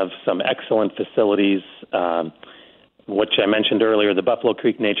 and we have some excellent facilities, which I mentioned earlier, the Buffalo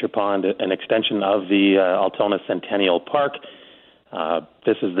Creek Nature Pond, an extension of the Altona Centennial Park.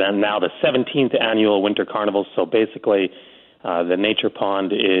 This is then now the 17th annual Winter Carnival, so basically The nature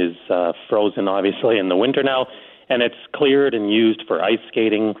pond is frozen, obviously, in the winter now, and it's cleared and used for ice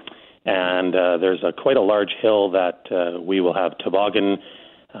skating. And there's quite a large hill that we will have cardboard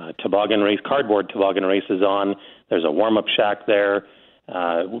toboggan races on. There's a warm-up shack there.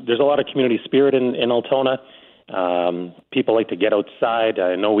 There's a lot of community spirit in Altona. People like to get outside.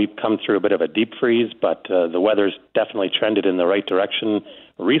 I know we've come through a bit of a deep freeze, but the weather's definitely trended in the right direction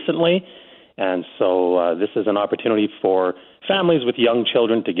recently. And so this is an opportunity for families with young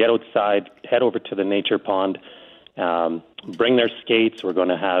children to get outside, head over to the nature pond, bring their skates. We're going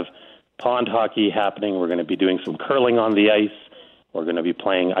to have pond hockey happening. We're going to be doing some curling on the ice. We're going to be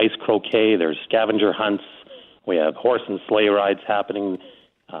playing ice croquet. There's scavenger hunts. We have horse and sleigh rides happening.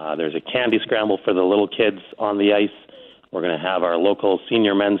 There's a candy scramble for the little kids on the ice. We're going to have our local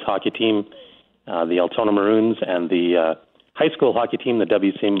senior men's hockey team, the Altona Maroons, and the high school hockey team, the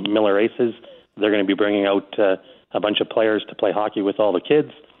WC Miller Aces. They're going to be bringing out a bunch of players to play hockey with all the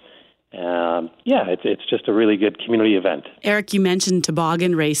kids. It's just a really good community event. Eric, you mentioned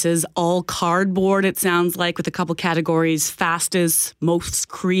toboggan races, all cardboard, it sounds like, with a couple categories, fastest, most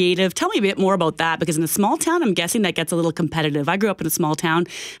creative. Tell me a bit more about that, because in a small town, I'm guessing that gets a little competitive. I grew up in a small town,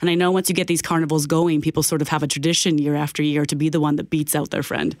 and I know once you get these carnivals going, people sort of have a tradition year after year to be the one that beats out their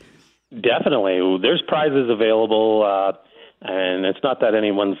friend. Definitely. There's prizes available, and it's not that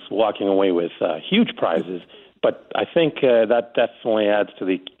anyone's walking away with huge prizes. But I think that definitely adds to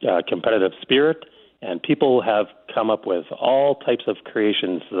the competitive spirit, and people have come up with all types of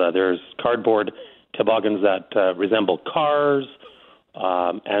creations. There's cardboard toboggans that resemble cars,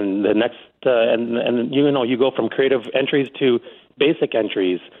 and the next, and you go from creative entries to basic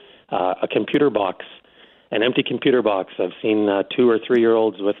entries. A computer box, an empty computer box. I've seen 2 or 3 year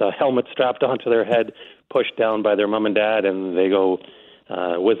olds with a helmet strapped onto their head, pushed down by their mom and dad, and they go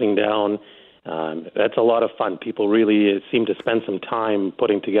whizzing down. That's a lot of fun. People really seem to spend some time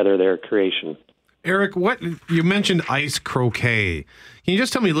putting together their creation. Eric, you mentioned ice croquet. Can you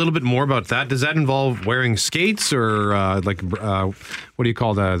just tell me a little bit more about that? Does that involve wearing skates or what do you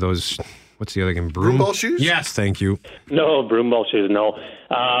call those? What's the other game? Broom ball shoes? Yes, thank you. No, broom ball shoes, no.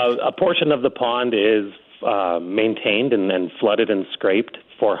 A portion of the pond is maintained and flooded and scraped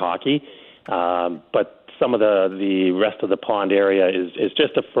for hockey, but some of the rest of the pond area is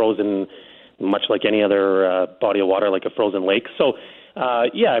just a frozen, much like any other body of water, like a frozen lake. So,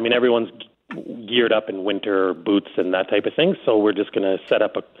 everyone's geared up in winter boots and that type of thing. So we're just going to set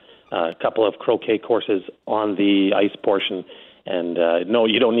up a couple of croquet courses on the ice portion. And no,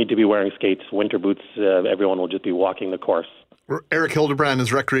 you don't need to be wearing skates, winter boots. Everyone will just be walking the course. Eric Hildebrand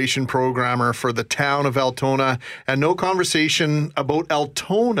is recreation programmer for the town of Altona, and no conversation about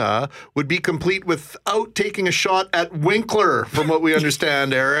Altona would be complete without taking a shot at Winkler, from what we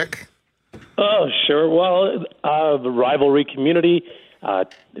understand, Eric. Oh, sure. Well, the rivalry community,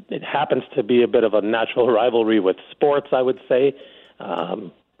 it happens to be a bit of a natural rivalry with sports, I would say.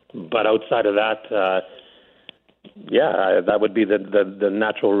 But outside of that, that would be the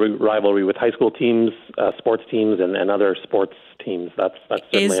natural rivalry with high school teams, sports teams, and other sports teams. That's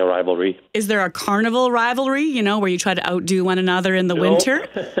certainly a rivalry. Is there a carnival rivalry, where you try to outdo one another in the winter?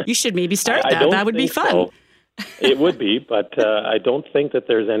 You should maybe start that. That would be fun. So. It would be, but I don't think that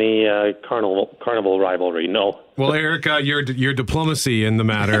there's any carnival rivalry, no. Well, Eric, your diplomacy in the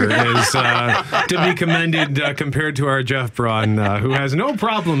matter is to be commended compared to our Jeff Braun, who has no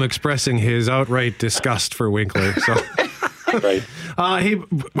problem expressing his outright disgust for Winkler. So. Right. Hey,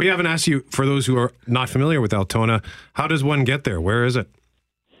 we haven't asked you, for those who are not familiar with Altona, how does one get there? Where is it?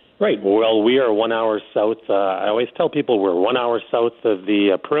 Right. Well, we are 1 hour south. I always tell people we're 1 hour south of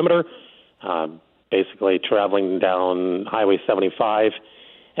the perimeter, basically traveling down Highway 75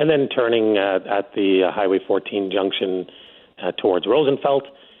 and then turning at the Highway 14 junction towards Rosenfeld.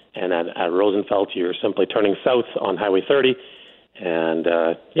 And at Rosenfeld, you're simply turning south on Highway 30. And,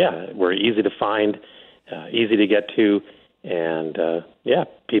 we're easy to find, easy to get to. And,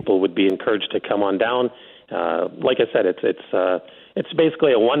 people would be encouraged to come on down. Like I said, it's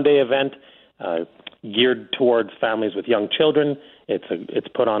basically a one-day event geared towards families with young children. It's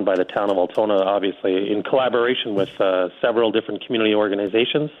put on by the town of Altona, obviously, in collaboration with several different community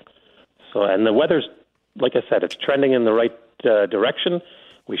organizations. So, and the weather's, like I said, it's trending in the right direction.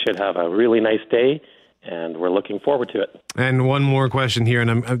 We should have a really nice day, and we're looking forward to it. And one more question here,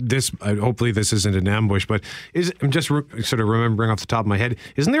 and hopefully this isn't an ambush, but I'm just sort of remembering off the top of my head,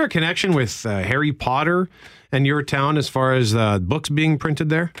 isn't there a connection with Harry Potter and your town as far as books being printed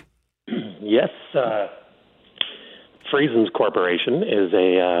there? Yes. Friesens Corporation is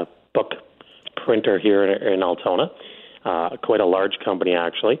a book printer here in Altona. quite a large company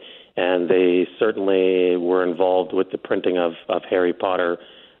actually, and they certainly were involved with the printing of Harry Potter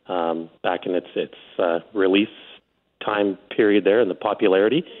back in its release time period there and the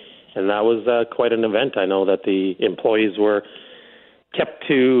popularity, and that was quite an event. I know that the employees were kept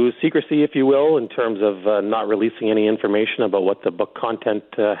to secrecy, if you will, in terms of not releasing any information about what the book content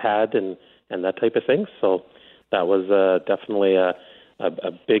had and that type of thing. So that was definitely a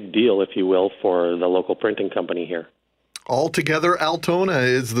big deal, if you will, for the local printing company here. All together, Altona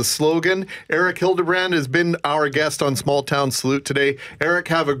is the slogan. Eric Hildebrand has been our guest on Small Town Salute today. Eric,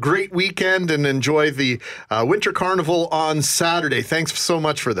 have a great weekend and enjoy the Winter Carnival on Saturday. Thanks so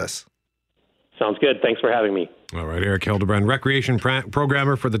much for this. Sounds good. Thanks for having me. All right, Eric Hildebrand, recreation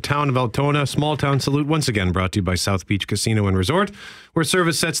programmer for the town of Altona. Small Town Salute, once again brought to you by South Beach Casino and Resort, where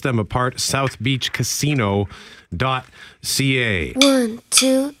service sets them apart. southbeachcasino.ca. 1,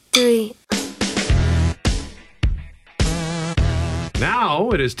 2, 3. Now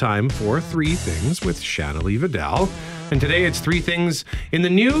it is time for Three Things with Shannalee Vidal. And today it's three things in the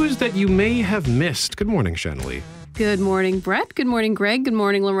news that you may have missed. Good morning, Shannalee. Good morning, Brett. Good morning, Greg. Good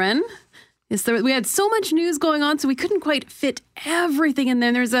morning, Loren. We had so much news going on, so we couldn't quite fit everything in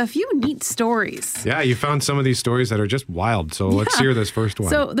there. There's a few neat stories. Yeah, you found some of these stories that are just wild. So let's hear this first one.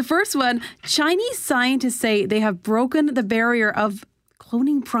 So the first one, Chinese scientists say they have broken the barrier of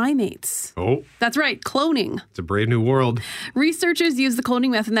cloning primates. Oh. That's right, cloning. It's a brave new world. Researchers used the cloning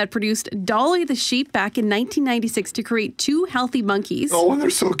method that produced Dolly the sheep back in 1996 to create two healthy monkeys. Oh, and they're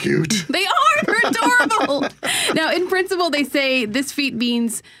so cute. They are. They're adorable. Now, in principle, they say this feat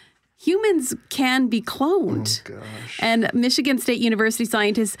means humans can be cloned. Oh, gosh. And Michigan State University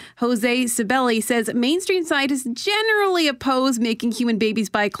scientist Jose Sibeli says mainstream scientists generally oppose making human babies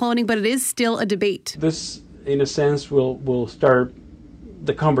by cloning, but it is still a debate. This, in a sense, will start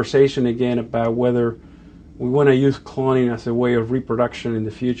the conversation again about whether we want to use cloning as a way of reproduction in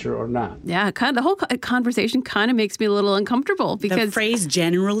the future or not. Yeah, the whole conversation kind of makes me a little uncomfortable because the phrase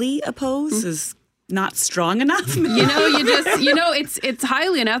generally oppose is not strong enough. It's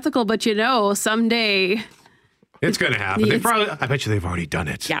highly unethical, but someday it's going to happen. I bet you they've already done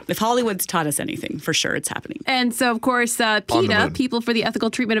it. Yeah, if Hollywood's taught us anything, for sure it's happening. And so, of course, PETA, People for the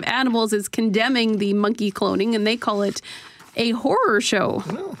Ethical Treatment of Animals, is condemning the monkey cloning, and they call it a horror show.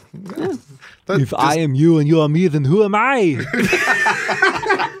 Oh, yeah. If I am you and you are me, then who am I?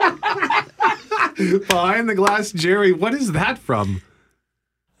 Behind the Glass, Jerry, what is that from?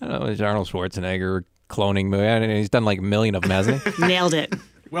 I don't know, it's Arnold Schwarzenegger cloning movie. I mean, he's done like a million of them, hasn't he? Nailed it.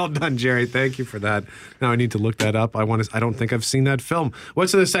 Well done, Jerry. Thank you for that. Now I need to look that up. I don't think I've seen that film.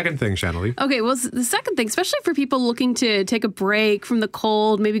 What's the second thing, Shannalee? Okay, well, the second thing, especially for people looking to take a break from the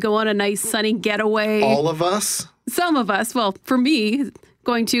cold, maybe go on a nice sunny getaway. All of us? Some of us. Well, for me,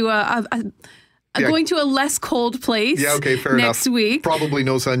 going to going to a less cold place. Yeah, okay, fair next enough. week. Probably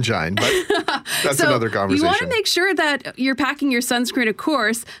no sunshine, but that's another conversation. You want to make sure that you're packing your sunscreen, of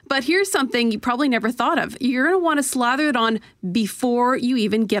course, but here's something you probably never thought of. You're going to want to slather it on before you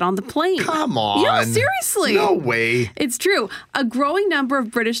even get on the plane. Come on. Yeah, seriously. No way. It's true. A growing number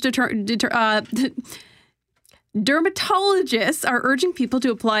of British dermatologists are urging people to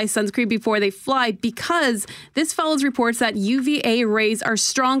apply sunscreen before they fly because this follows reports that UVA rays are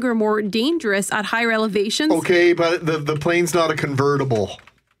stronger, more dangerous at higher elevations. Okay, but the plane's not a convertible.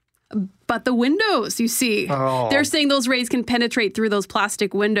 But the windows, you see, they're saying those rays can penetrate through those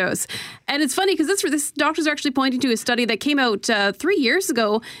plastic windows. And it's funny because this doctors are actually pointing to a study that came out 3 years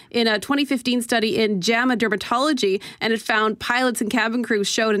ago in a 2015 study in JAMA Dermatology, and it found pilots and cabin crews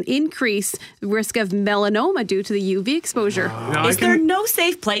showed an increased risk of melanoma due to the UV exposure. Is there no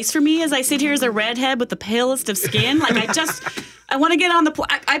safe place for me as I sit here as a redhead with the palest of skin? Like I want to get on the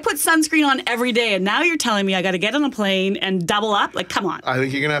I put sunscreen on every day, and now you're telling me I got to get on a plane and double up? Like, come on. I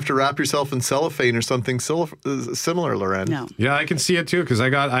think you're going to have to wrap yourself in cellophane or something similar, Loren. No. Yeah, I can see it too, because I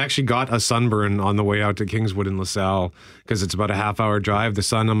actually got a sunburn on the way out to Kingswood in LaSalle, because it's about a half-hour drive. The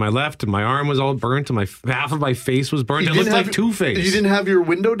sun on my left, and my arm was all burnt, and half of my face was burnt. It looked like Two-Face. You didn't have your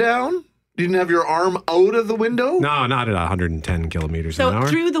window down? You didn't have your arm out of the window? No, not at 110 kilometers an hour. So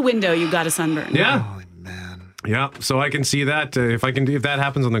through the window, you got a sunburn. Yeah. Oh, man. Yeah, so I can see that. If that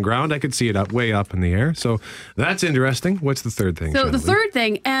happens on the ground, I could see it way up in the air. So that's interesting. What's the third thing? So the third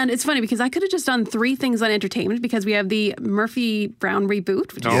thing, and it's funny because I could have just done three things on entertainment because we have the Murphy Brown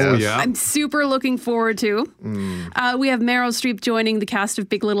reboot, which I'm super looking forward to. We have Meryl Streep joining the cast of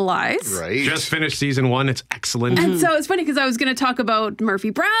Big Little Lies. Right. Just finished season 1. It's excellent. And so it's funny because I was going to talk about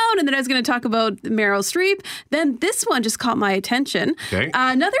Murphy Brown, and then I was going to talk about Meryl Streep. Then this one just caught my attention. Okay.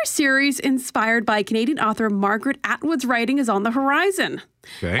 Another series inspired by Canadian author Margaret Atwood's writing is on the horizon.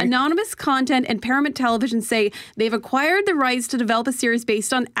 Okay. Anonymous Content and Paramount Television say they've acquired the rights to develop a series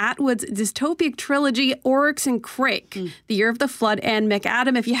based on Atwood's dystopic trilogy, Oryx and Crake, The Year of the Flood, and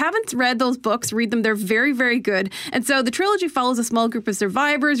McAdam. If you haven't read those books, read them. They're very, very good. And so the trilogy follows a small group of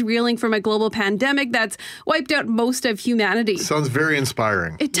survivors reeling from a global pandemic that's wiped out most of humanity. Sounds very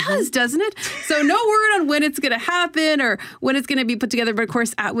inspiring. It does, doesn't it? So no word on when it's going to happen or when it's going to be put together. But of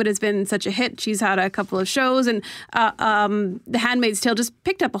course, Atwood has been such a hit. She's had a couple of shows, and The Handmaid's Tale just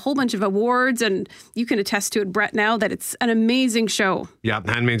picked up a whole bunch of awards, and you can attest to it, Brett, now that it's an amazing show. Yeah,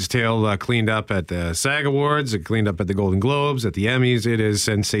 Handmaid's Tale cleaned up at the SAG Awards, it cleaned up at the Golden Globes, at the Emmys. It is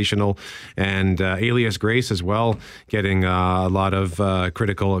sensational. And Alias Grace as well, getting a lot of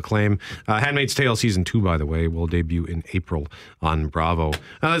critical acclaim. Handmaid's Tale Season 2, by the way, will debut in April on Bravo.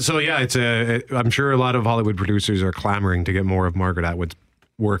 So yeah, I'm sure a lot of Hollywood producers are clamoring to get more of Margaret Atwood's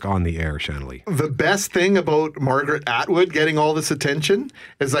work on the air, Shanley. The best thing about Margaret Atwood getting all this attention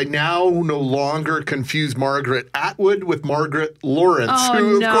is I now no longer confuse Margaret Atwood with Margaret Lawrence,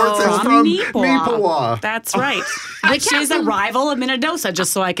 who of course is from Neepawa. That's right. Which is a rival of Minnedosa,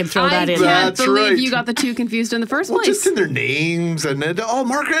 just so I can throw that in. I can't believe you got the two confused in the first place. Just in their names and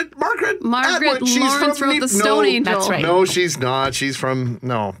Margaret Atwood, she's Lawrence from wrote the Stone Angel. That's right. No, she's not. She's from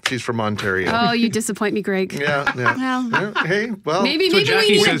Ontario. Oh, you disappoint me, Greg. Yeah. Well, hey, well, maybe we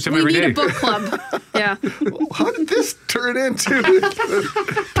need a book club. Yeah. How did this turn into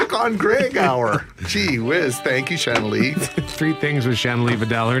Pick on Greg hour? Gee whiz. Thank you, Shanley. Three Things with Shanley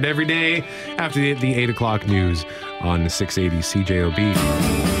Vidal, heard every day after the 8 o'clock news on 680 CJOB.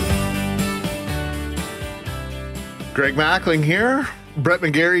 Greg Mackling here. Brett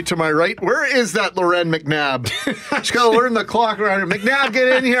McGarry to my right. Where is that Loren McNabb? She's got to learn the clock around her. McNabb, get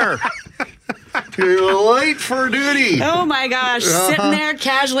in here. You're late for duty. Oh my gosh, sitting there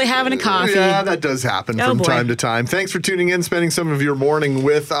casually having a coffee. Yeah, that does happen from time to time. Thanks for tuning in, spending some of your morning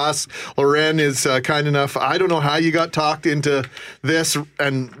with us. Loren is kind enough. I don't know how you got talked into this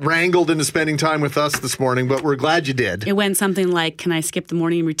and wrangled into spending time with us this morning, but we're glad you did. It went something like, can I skip the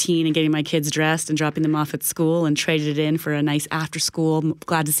morning routine and getting my kids dressed and dropping them off at school, and traded it in for a nice after school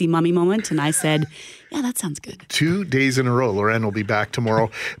glad to see mommy moment? And I said, yeah, that sounds good. 2 days in a row. Loren will be back tomorrow.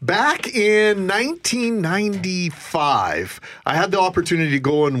 Back in 1995, I had the opportunity to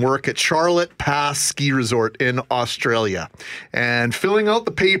go and work at Charlotte Pass Ski Resort in Australia. And filling out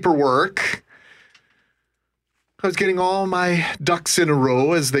the paperwork, I was getting all my ducks in a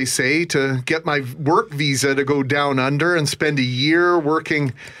row, as they say, to get my work visa to go down under and spend a year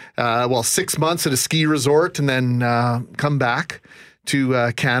working, 6 months at a ski resort, and then come back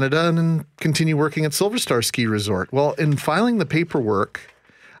to Canada and then continue working at Silver Star Ski Resort. Well, in filing the paperwork,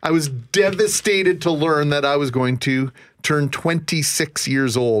 I was devastated to learn that I was going to turn 26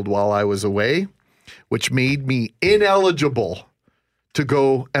 years old while I was away, which made me ineligible to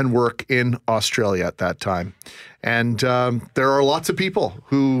go and work in Australia at that time. And there are lots of people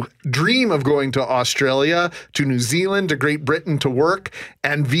who dream of going to Australia, to New Zealand, to Great Britain to work,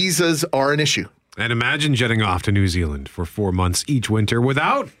 and visas are an issue. And imagine jetting off to New Zealand for 4 months each winter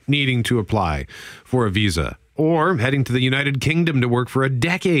without needing to apply for a visa, or heading to the United Kingdom to work for a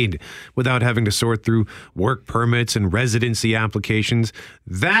decade without having to sort through work permits and residency applications.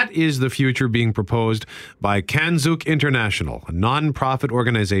 That is the future being proposed by Kanzuk International, a non-profit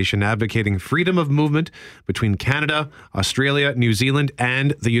organization advocating freedom of movement between Canada, Australia, New Zealand,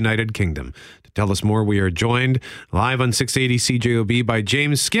 and the United Kingdom. To tell us more, we are joined live on 680 CJOB by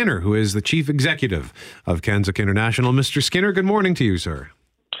James Skinner, who is the chief executive of Kanzuk International. Mr. Skinner, good morning to you, sir.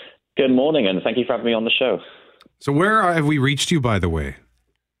 Good morning, and thank you for having me on the show. So where have we reached you, by the way?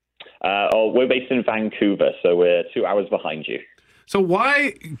 We're based in Vancouver, so we're 2 hours behind you. So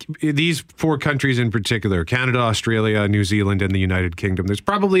why these four countries in particular, Canada, Australia, New Zealand, and the United Kingdom? There's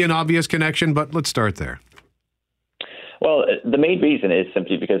probably an obvious connection, but let's start there. Well, the main reason is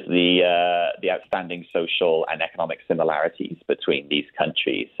simply because the outstanding social and economic similarities between these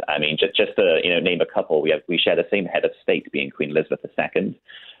countries. I mean, just to name a couple, we share the same head of state, being Queen Elizabeth II.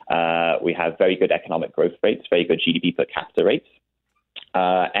 We have very good economic growth rates, very good GDP per capita rates,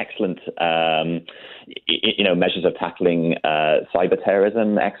 excellent measures of tackling cyber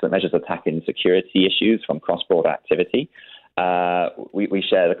terrorism, excellent measures of tackling security issues from cross-border activity. We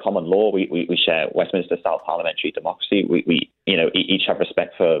share the common law. We share Westminster-style parliamentary democracy. We each have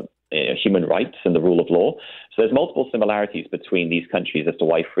respect for human rights and the rule of law. So there's multiple similarities between these countries as to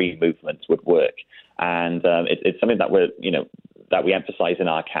why free movement would work, and it's something that we emphasize in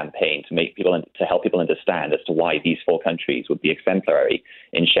our campaign to help people understand as to why these four countries would be exemplary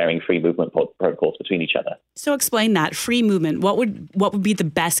in sharing free movement protocols between each other. So explain that free movement. What would be the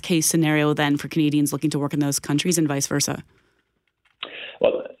best case scenario then for Canadians looking to work in those countries, and vice versa?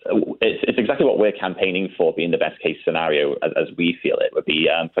 Well, it's exactly what we're campaigning for, being the best case scenario, as we feel it, would be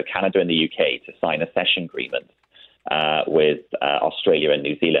for Canada and the UK to sign a cession agreement with Australia and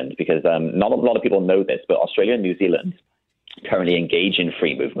New Zealand, because not a lot of people know this, but Australia and New Zealand currently engage in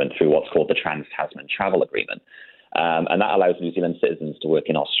free movement through what's called the Trans-Tasman Travel Agreement. And that allows New Zealand citizens to work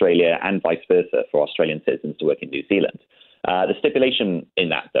in Australia and vice versa for Australian citizens to work in New Zealand. The stipulation in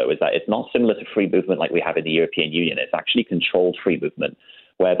that, though, is that it's not similar to free movement like we have in the European Union. It's actually controlled free movement,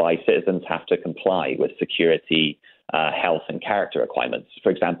 whereby citizens have to comply with security, health, and character requirements. For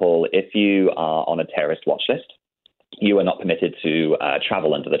example, if you are on a terrorist watch list, you are not permitted to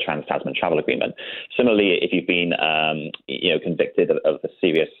travel under the Trans-Tasman Travel Agreement. Similarly, if you've been convicted of a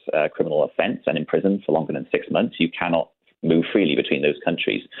serious criminal offence and imprisoned for longer than 6 months, you cannot move freely between those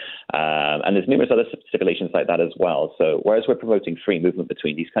countries. And there's numerous other stipulations like that as well. So whereas we're promoting free movement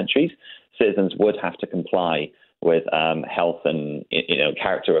between these countries, citizens would have to comply with health and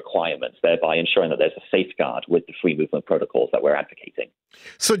character requirements, thereby ensuring that there's a safeguard with the free movement protocols that we're advocating.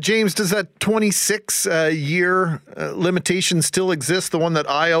 So, James, does that 26-year limitation still exist, the one that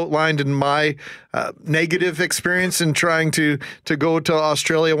I outlined in my negative experience in trying to go to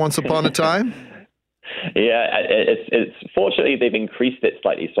Australia once upon a time? Yeah, it's fortunately they've increased it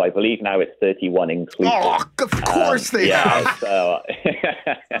slightly, so I believe now it's 31 inclusive. Oh, of course they have. So,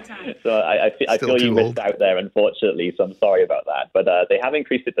 I feel you missed out there, unfortunately. So I'm sorry about that, but they have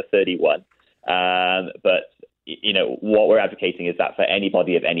increased it to 31. But what we're advocating is that for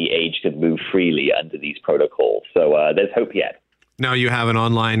anybody of any age can move freely under these protocols. So there's hope yet. Now you have an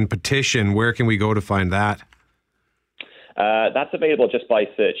online petition. Where can we go to find that? That's available just by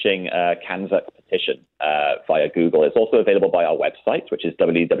searching CANZUK petition via Google. It's also available by our website, which is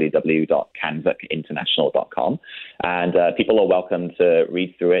www.canzukinternational.com. And people are welcome to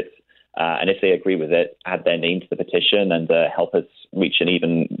read through it. And if they agree with it, add their name to the petition and help us reach an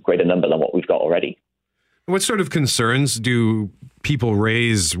even greater number than what we've got already. What sort of concerns do people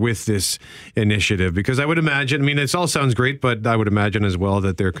raise with this initiative? Because I would imagine, it all sounds great, but I would imagine as well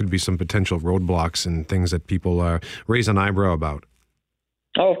that there could be some potential roadblocks and things that people raise an eyebrow about.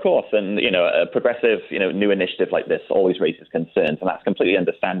 Oh, of course. And, a progressive, new initiative like this always raises concerns, and that's completely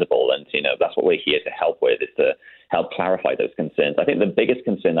understandable. And, that's what we're here to help with, is to help clarify those concerns. I think the biggest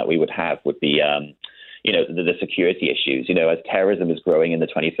concern that we would have would be, the security issues. As terrorism is growing in the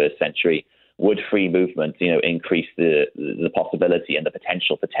 21st century, would free movement, increase the possibility and the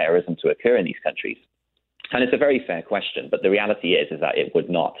potential for terrorism to occur in these countries? And it's a very fair question, but the reality is that it would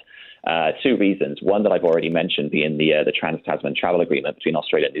not. Two reasons. One that I've already mentioned, being the Trans-Tasman Travel Agreement between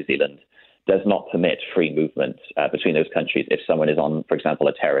Australia and New Zealand, does not permit free movement between those countries if someone is on, for example,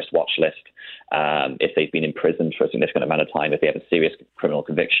 a terrorist watch list, if they've been imprisoned for a significant amount of time, if they have a serious criminal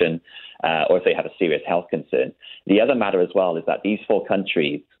conviction, or if they have a serious health concern. The other matter as well is that these four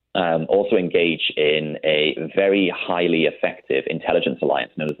countries also engage in a very highly effective intelligence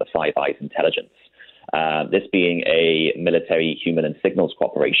alliance known as the Five Eyes Intelligence. This being a military, human, and signals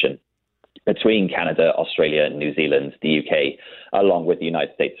cooperation between Canada, Australia, New Zealand, the UK, along with the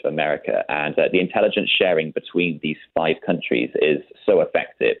United States of America. And the intelligence sharing between these five countries is so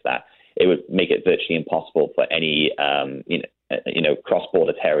effective that it would make it virtually impossible for any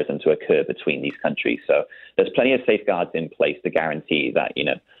cross-border terrorism to occur between these countries. So there's plenty of safeguards in place to guarantee that,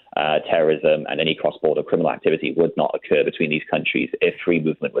 terrorism and any cross-border criminal activity would not occur between these countries if free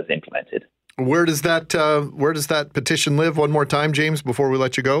movement was implemented. Where does that petition live? One more time, James, before we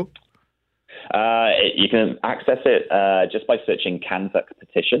let you go. You can access it just by searching CANZUK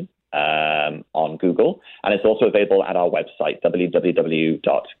petition on Google, and it's also available at our website,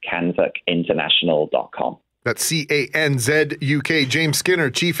 www.canzukinternational.com. That's CANZUK. James Skinner,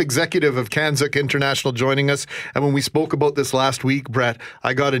 Chief Executive of CANZUK International, joining us. And when we spoke about this last week, Brett,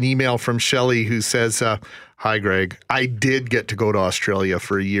 I got an email from Shelley who says, hi, Greg. I did get to go to Australia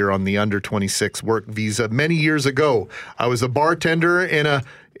for a year on the under-26 work visa many years ago. I was a bartender in a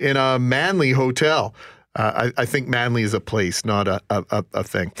Manly hotel. I think Manly is a place, not a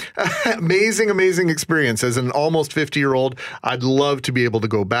thing. Amazing experience. As an almost 50-year-old, I'd love to be able to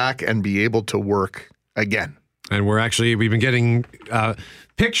go back and be able to work again. And we've been getting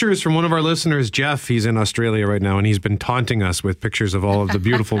pictures from one of our listeners, Jeff. He's in Australia right now, and he's been taunting us with pictures of all of the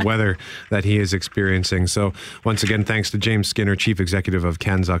beautiful weather that he is experiencing. So once again, thanks to James Skinner, Chief Executive of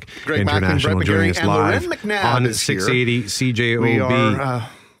CANZUK International, joining us live on 680 CJOB. We are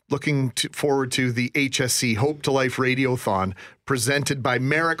looking forward to the HSC Hope to Life Radiothon presented by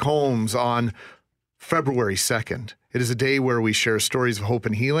Merrick Homes on February 2nd. It is a day where we share stories of hope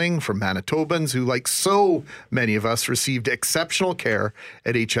and healing from Manitobans who, like so many of us, received exceptional care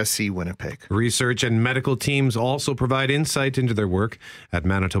at HSC Winnipeg. Research and medical teams also provide insight into their work at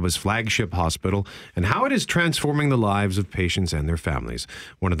Manitoba's flagship hospital and how it is transforming the lives of patients and their families.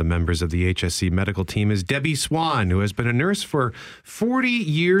 One of the members of the HSC medical team is Debbie Swan, who has been a nurse for 40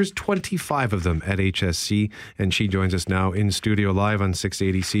 years, 25 of them at HSC, and she joins us now in studio live on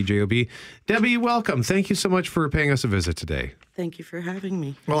 680 CJOB. Debbie, welcome. Thank you so much for paying us a visit today. Thank you for having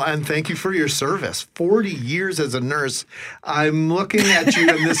me. Well, and thank you for your service. 40 years as a nurse. I'm looking at you,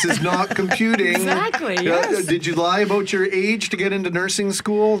 and this is not computing. Exactly, yes. Did you lie about your age to get into nursing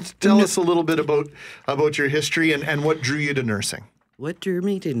school? Tell us a little bit about your history and what drew you to nursing. What drew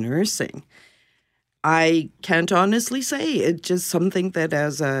me to nursing? I can't honestly say. It's just something that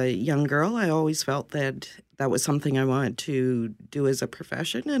as a young girl, I always felt that was something I wanted to do as a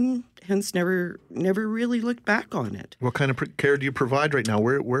profession, and hence never really looked back on it. What kind of care do you provide right now?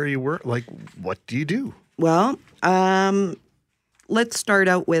 Where are you work? Like, what do you do? Well, let's start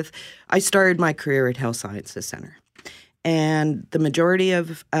out with, I started my career at Health Sciences Centre. And the majority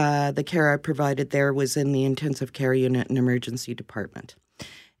of the care I provided there was in the intensive care unit and emergency department.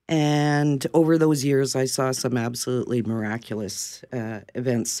 And over those years, I saw some absolutely miraculous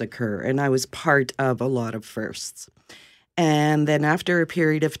events occur, and I was part of a lot of firsts. And then after a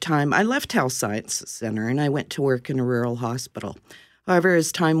period of time, I left Health Sciences Centre and I went to work in a rural hospital. However,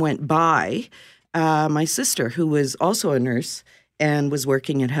 as time went by, my sister, who was also a nurse and was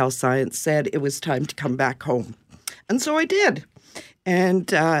working at Health Science, said it was time to come back home. And so I did. And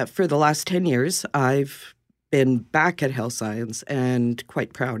for the last 10 years, I've been back at Health Science and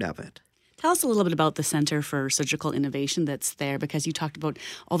quite proud of it. Tell us a little bit about the Centre for Surgical Innovation that's there, because you talked about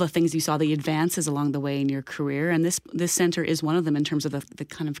all the things you saw, the advances along the way in your career, and this centre is one of them in terms of the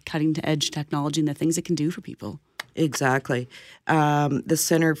kind of cutting-edge technology and the things it can do for people. Exactly. The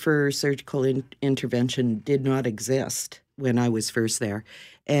Centre for Surgical Intervention did not exist when I was first there.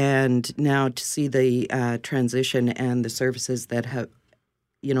 And now to see the transition and the services that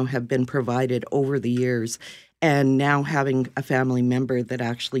have been provided over the years, and now having a family member that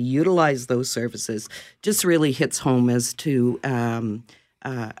actually utilized those services just really hits home as to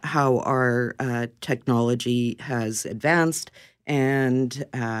how our technology has advanced, and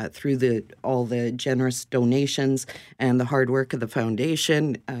through all the generous donations and the hard work of the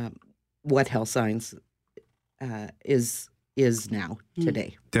foundation, what Health Science is now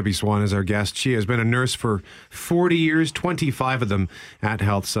today. Debbie Swan is our guest. She has been a nurse for 40 years, 25 of them at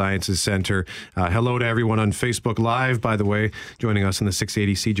Health Sciences Centre. Hello to everyone on Facebook Live, by the way, joining us on the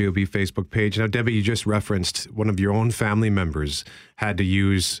 680 CJOB Facebook page. Now, Debbie, you just referenced one of your own family members had to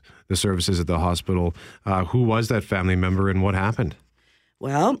use the services at the hospital. Who was that family member and what happened?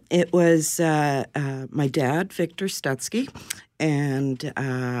 Well, it was my dad, Victor Stutzky, and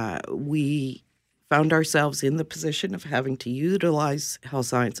we found ourselves in the position of having to utilize Health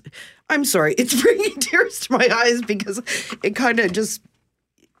Science. I'm sorry, it's bringing tears to my eyes because it kind of just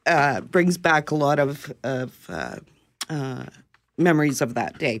brings back a lot of memories of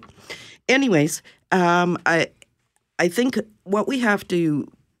that day. Anyways, I think what we have to,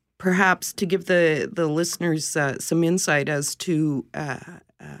 perhaps to give the listeners some insight as to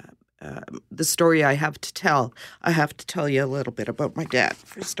the story I have to tell you a little bit about my dad,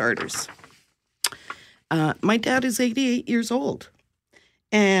 for starters. My dad is 88 years old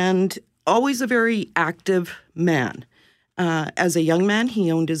and always a very active man. As a young man, he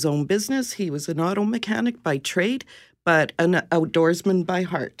owned his own business. He was an auto mechanic by trade, but an outdoorsman by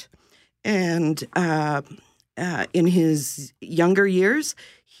heart. And in his younger years,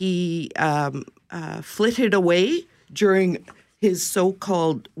 he flitted away during his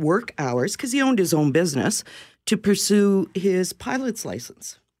so-called work hours, because he owned his own business, to pursue his pilot's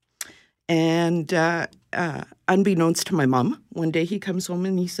license. And unbeknownst to my mom, one day he comes home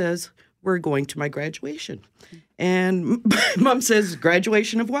and he says, "We're going to my graduation." And my mom says,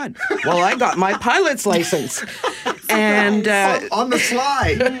 "Graduation of what?" "Well, I got my pilot's license." And on the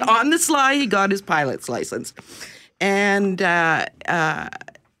sly. On the sly, he got his pilot's license. And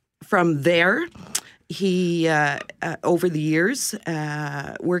from there, he, over the years,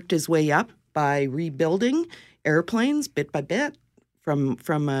 worked his way up by rebuilding airplanes bit by bit,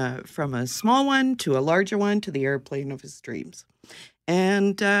 from a small one to a larger one to the airplane of his dreams.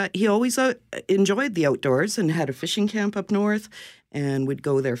 And he always enjoyed the outdoors and had a fishing camp up north and would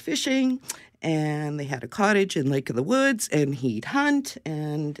go there fishing. And they had a cottage in Lake of the Woods, and he'd hunt,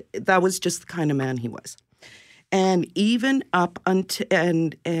 and that was just the kind of man he was. And even up until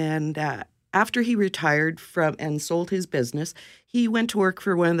after he retired from and sold his business, he went to work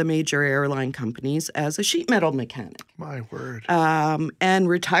for one of the major airline companies as a sheet metal mechanic. My word. And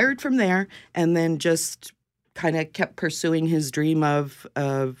retired from there, and then just kind of kept pursuing his dream of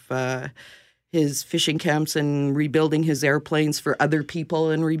his fishing camps and rebuilding his airplanes for other people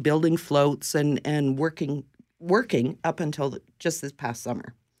and rebuilding floats and working up until just this past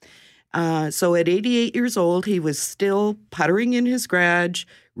summer. So at 88 years old, he was still puttering in his garage,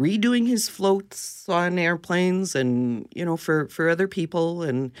 redoing his floats on airplanes and, for other people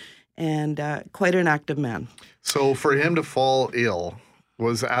and quite an active man. So for him to fall ill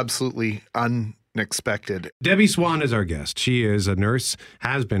was absolutely unexpected. Debbie Swan is our guest. She is a nurse,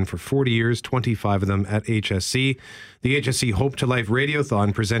 has been for 40 years, 25 of them at HSC. The HSC Hope to Life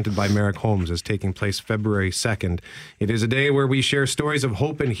Radiothon presented by Merrick Holmes is taking place February 2nd. It is a day where we share stories of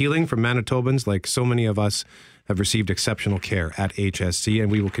hope and healing from Manitobans, like so many of us have received exceptional care at HSC,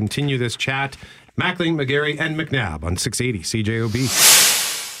 and we will continue this chat. Mackling, McGarry, and McNabb on 680 CJOB.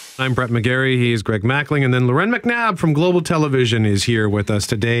 I'm Brett McGarry. He is Greg Mackling. And then Loren McNabb from Global Television is here with us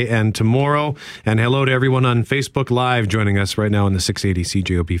today and tomorrow. And hello to everyone on Facebook Live joining us right now on the 680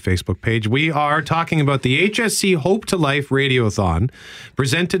 CJOB Facebook page. We are talking about the HSC Hope to Life Radiothon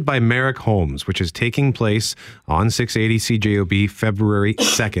presented by Merrick Holmes, which is taking place on 680 CJOB February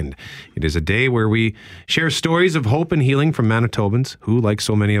 2nd. It is a day where we share stories of hope and healing from Manitobans who, like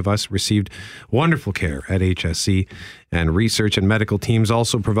so many of us, received wonderful care at HSC. And research and medical teams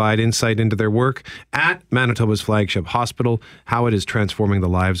also provide insight into their work at Manitoba's flagship hospital, how it is transforming the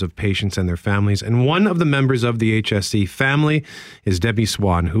lives of patients and their families. And one of the members of the HSC family is Debbie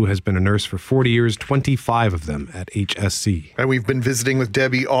Swan, who has been a nurse for 40 years, 25 of them at HSC. And we've been visiting with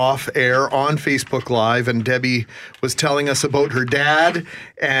Debbie off air on Facebook Live, and Debbie was telling us about her dad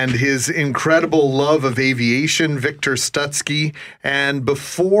and his incredible love of aviation, Victor Stutsky. And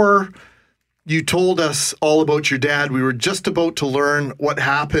before you told us all about your dad, we were just about to learn what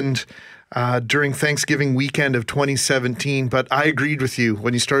happened during Thanksgiving weekend of 2017, but I agreed with you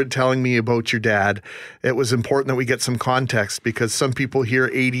when you started telling me about your dad. It was important that we get some context because some people hear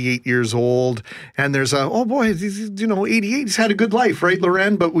 88 years old and there's oh boy, 88, he's had a good life, right,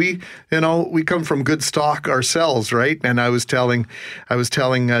 Loren? But we come from good stock ourselves, right? And I was telling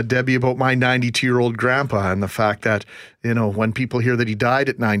Debbie about my 92-year-old grandpa and the fact that, when people hear that he died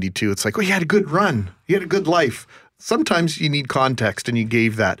at 92, it's like, he had a good run. He had a good life. Sometimes you need context, and you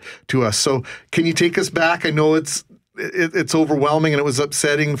gave that to us. So can you take us back? I know it's overwhelming and it was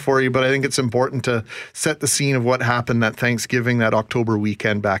upsetting for you, but I think it's important to set the scene of what happened that Thanksgiving, that October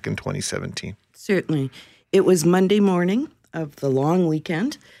weekend back in 2017. Certainly. It was Monday morning of the long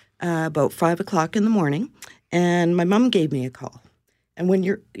weekend, about 5 o'clock in the morning, and my mom gave me a call. And when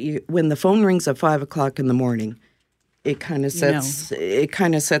the phone rings at 5 o'clock in the morning, it kind of sets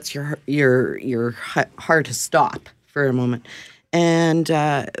your heart to stop for a moment. And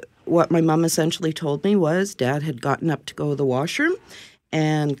what my mom essentially told me was Dad had gotten up to go to the washroom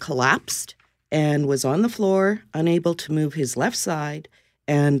and collapsed and was on the floor, unable to move his left side,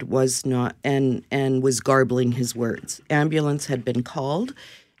 and was was garbling his words. Ambulance had been called,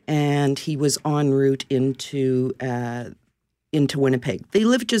 and he was en route into Winnipeg. They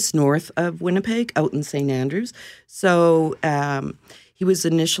live just north of Winnipeg, out in St. Andrews. So he was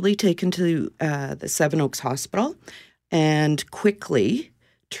initially taken to the Seven Oaks Hospital and quickly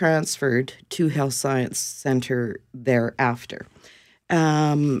transferred to Health Science Centre thereafter.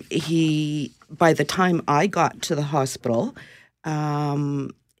 By the time I got to the hospital,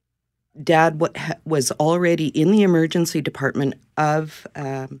 Dad was already in the emergency department of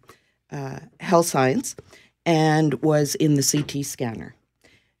Health Science and was in the CT scanner.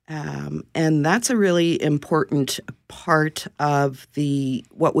 And that's a really important part of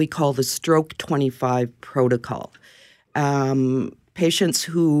what we call the Stroke 25 protocol. Patients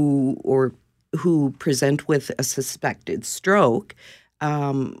who present with a suspected stroke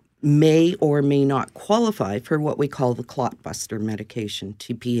may or may not qualify for what we call the clot buster medication,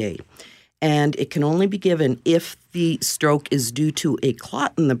 TPA. And it can only be given if the stroke is due to a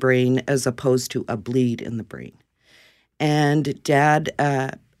clot in the brain as opposed to a bleed in the brain. And Dad,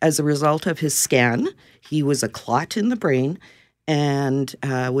 as a result of his scan, he was a clot in the brain and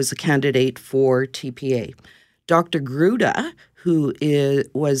was a candidate for TPA. Dr. Gruda, who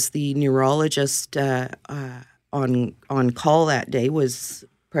was the neurologist on call that day, was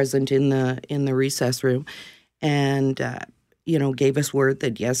present in the recess room and gave us word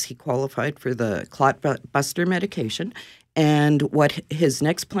that, yes, he qualified for the clot buster medication. And what his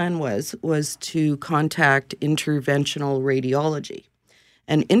next plan was to contact interventional radiology.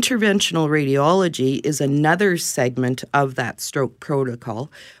 And interventional radiology is another segment of that stroke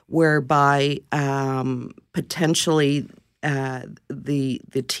protocol whereby potentially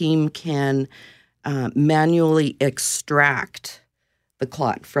the team can manually extract the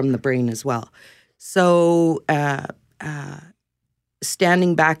clot from the brain as well. So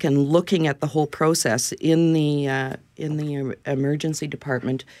standing back and looking at the whole process in the emergency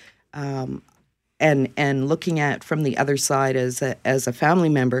department, and looking at from the other side as a family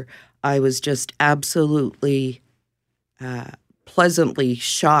member, I was just absolutely pleasantly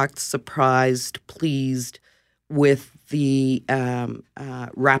shocked, surprised, pleased with the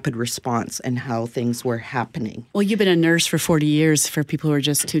rapid response and how things were happening. Well, you've been a nurse for 40 years for people who are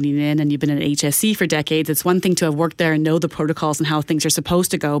just tuning in, and you've been at HSC for decades. It's one thing to have worked there and know the protocols and how things are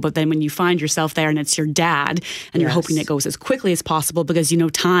supposed to go, but then when you find yourself there and it's your dad and you're hoping it goes as quickly as possible because you know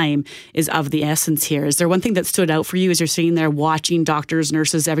time is of the essence here. Is there one thing that stood out for you as you're sitting there watching doctors,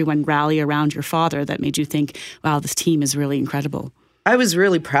 nurses, everyone rally around your father that made you think, wow, this team is really incredible? I was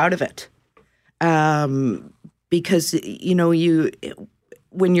really proud of it. Because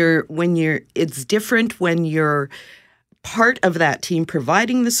when you're it's different when you're part of that team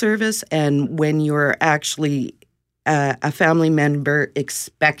providing the service and when you're actually a family member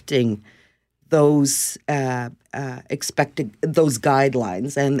expecting those those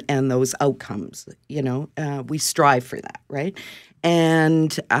guidelines and those outcomes. We strive for that, right?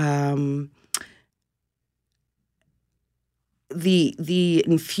 And the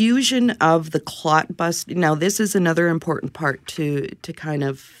infusion of the clot bust. Now, this is another important part to kind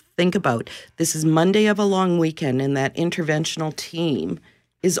of think about. This is Monday of a long weekend, and that interventional team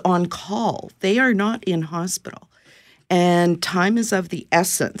is on call. They are not in hospital. And time is of the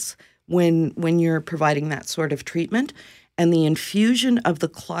essence when you're providing that sort of treatment. And the infusion of the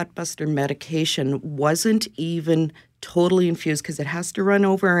clot buster medication wasn't even totally infused because it has to run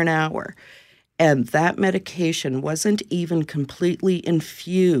over an hour. And that medication wasn't even completely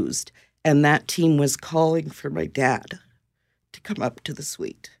infused. And that team was calling for my dad to come up to the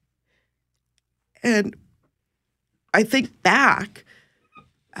suite. And I think back,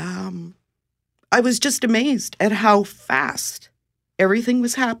 I was just amazed at how fast everything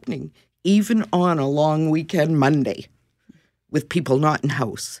was happening, even on a long weekend Monday with people not in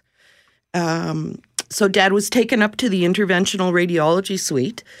house. So Dad was taken up to the interventional radiology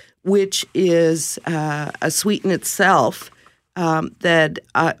suite, which is a suite in itself that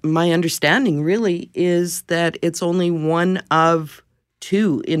my understanding really is that it's only one of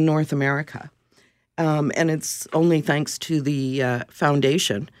two in North America. And it's only thanks to the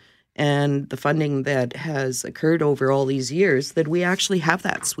foundation and the funding that has occurred over all these years that we actually have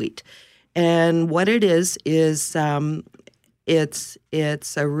that suite. And what it is it's a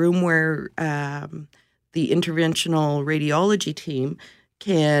room where the interventional radiology team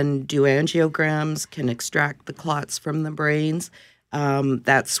can do angiograms, can extract the clots from the brains.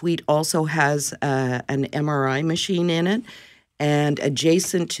 That suite also has an MRI machine in it, and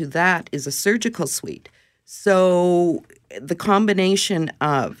adjacent to that is a surgical suite. So the combination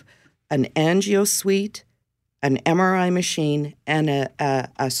of an angio suite, an MRI machine, and a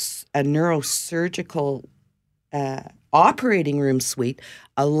neurosurgical operating room suite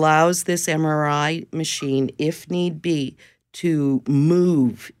allows this MRI machine, if need be, to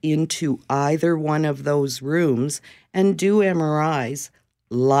move into either one of those rooms and do MRIs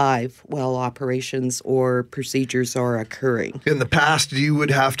live while operations or procedures are occurring. In the past, you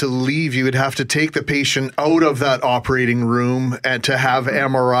would have to leave. You would have to take the patient out of that operating room and to have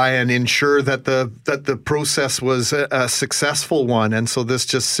MRI and ensure that the process was a successful one. And so this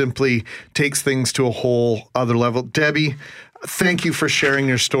just simply takes things to a whole other level. Debbie, thank you for sharing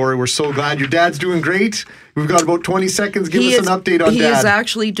your story. We're so glad. Your dad's doing great. We've got about 20 seconds. Give us an update on Dad. He is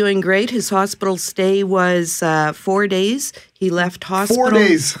actually doing great. His hospital stay was 4 days. He left hospital. 4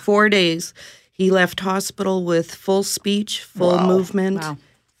 days. 4 days. He left hospital with full speech, full movement,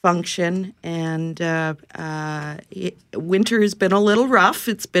 function. And winter has been a little rough.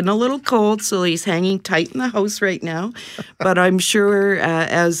 It's been a little cold, so he's hanging tight in the house right now. But I'm sure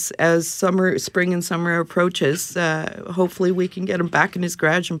as spring and summer approaches, hopefully we can get him back in his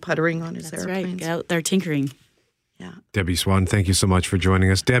garage and puttering on his airplanes. Right. Get out there tinkering. Yeah. Debbie Swan, thank you so much for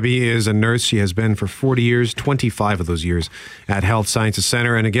joining us. Debbie is a nurse. She has been for 40 years, 25 of those years at Health Sciences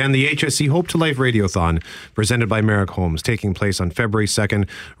Center. And again, the HSC Hope to Life Radiothon presented by Merrick Holmes, taking place on February 2nd,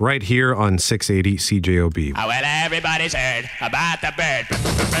 right here on 680 CJOB. Oh, well, everybody's heard about the bird.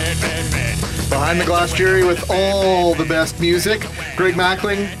 Behind the Glass Jerry with all the best music. Greg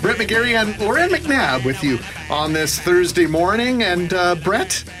Mackling, Brett McGarry, and Lauren McNabb with you on this Thursday morning. And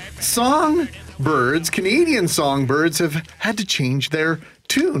Brett, song songbirds, Canadian songbirds, have had to change their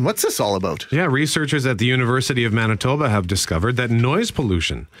tune. What's this all about? Yeah, researchers at the University of Manitoba have discovered that noise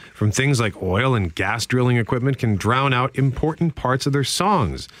pollution from things like oil and gas drilling equipment can drown out important parts of their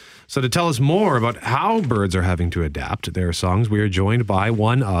songs. So to tell us more about how birds are having to adapt their songs, we are joined by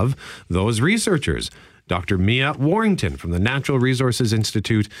one of those researchers, Dr. Mia Warrington from the Natural Resources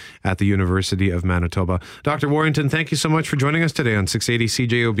Institute at the University of Manitoba. Dr. Warrington, thank you so much for joining us today on 680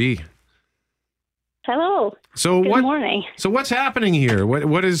 CJOB. Hello. So Good morning. So what's happening here?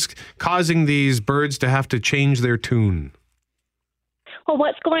 What is causing these birds to have to change their tune? Well,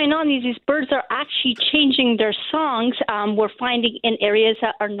 what's going on is these birds are actually changing their songs. We're finding in areas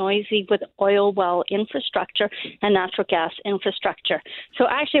that are noisy with oil well infrastructure and natural gas infrastructure. So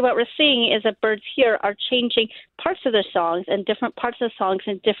actually what we're seeing is that birds here are changing parts of their songs and different parts of the songs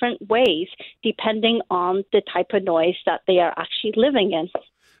in different ways, depending on the type of noise that they are actually living in.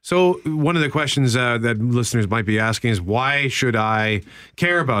 So one of the questions that listeners might be asking is, why should I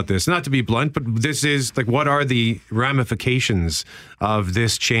care about this? Not to be blunt, but this is like, what are the ramifications of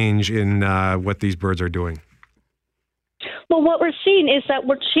this change in what these birds are doing? Well, what we're seeing is that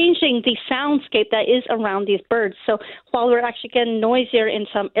we're changing the soundscape that is around these birds. So while we're actually getting noisier in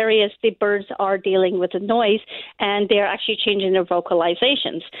some areas, the birds are dealing with the noise and they're actually changing their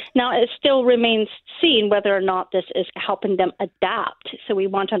vocalizations. Now, it still remains seen whether or not this is helping them adapt. So we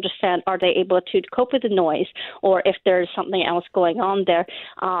want to understand, are they able to cope with the noise, or if there's something else going on there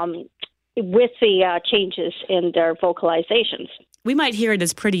with the changes in their vocalizations. We might hear it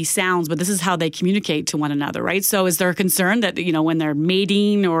as pretty sounds, but this is how they communicate to one another, right? So is there a concern that, when they're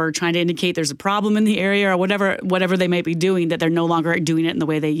mating or trying to indicate there's a problem in the area or whatever they might be doing, that they're no longer doing it in the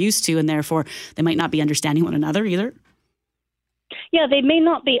way they used to, and therefore they might not be understanding one another either? Yeah, they may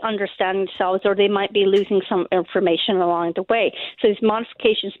not be understanding themselves, or they might be losing some information along the way. So these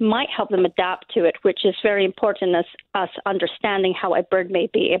modifications might help them adapt to it, which is very important as us understanding how a bird may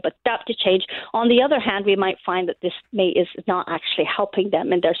be able to adapt to change. On the other hand, we might find that this is not actually helping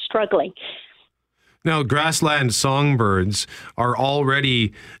them and they're struggling. Now, grassland songbirds are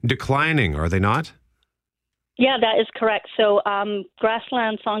already declining, are they not? Yeah, that is correct. So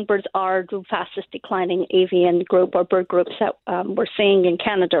grassland songbirds are the fastest declining avian group or bird groups that we're seeing in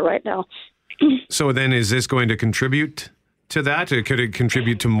Canada right now. So then is this going to contribute to that? Could it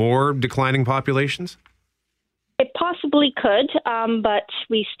contribute to more declining populations? It possibly could, but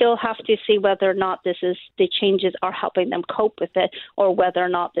we still have to see whether or not the changes are helping them cope with it, or whether or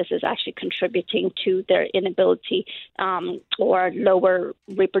not this is actually contributing to their inability or lower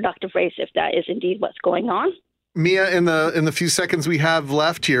reproductive rates, if that is indeed what's going on. Mia, in the few seconds we have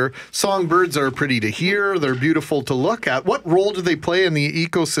left here, songbirds are pretty to hear. They're beautiful to look at. What role do they play in the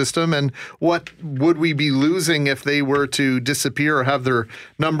ecosystem, and what would we be losing if they were to disappear or have their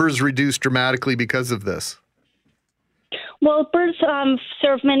numbers reduced dramatically because of this? Well, birds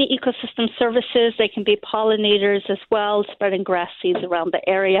serve many ecosystem services. They can be pollinators as well, spreading grass seeds around the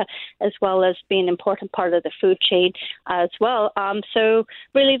area, as well as being an important part of the food chain as well. So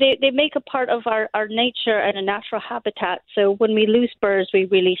really, they make a part of our nature and a natural habitat. So when we lose birds, we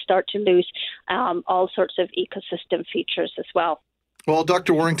really start to lose all sorts of ecosystem features as well. Well,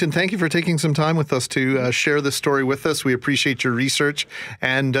 Dr. Warrington, thank you for taking some time with us to share this story with us. We appreciate your research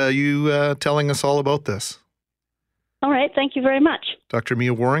and you telling us all about this. All right. Thank you very much. Dr.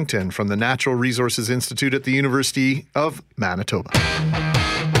 Mia Warrington from the Natural Resources Institute at the University of Manitoba.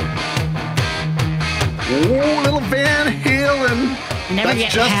 Oh, little Van Halen.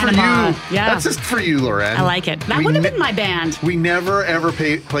 That's just for you. Yeah. That's just for you, Lauren. I like it. That would have been my band. We never, ever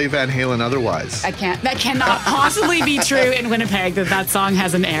play Van Halen otherwise. That cannot possibly be true in Winnipeg that song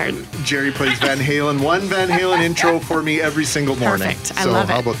hasn't aired. Jerry plays Van Halen. One Van Halen intro for me every single morning. Perfect. I love it.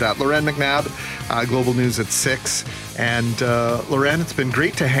 So how about that? Lauren McNabb, Global News at 6. And Lauren, it's been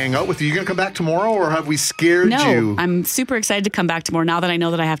great to hang out with you. You going to come back tomorrow, or have we scared you? No, I'm super excited to come back tomorrow now that I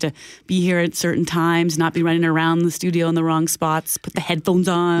know that I have to be here at certain times, not be running around the studio in the wrong spots, put the headphones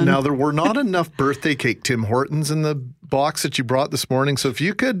on. Now, there were not enough birthday cake Tim Hortons in the box that you brought this morning. So if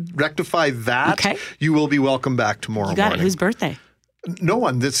you could rectify that, you will be welcome back tomorrow morning. You got it. Whose birthday? No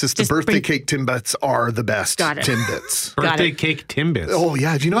one. This is the birthday cake Timbits are the best. Got it. Timbits. Birthday cake Timbits. Oh,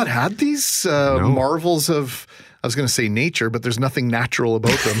 yeah. Have you not had these marvels of, I was going to say nature, but there's nothing natural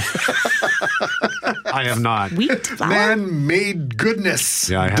about them. I have not. Wheat flour? Man-made goodness.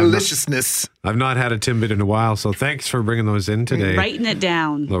 Yeah, I have deliciousness. I've not had a Timbit in a while, so thanks for bringing those in today. Writing it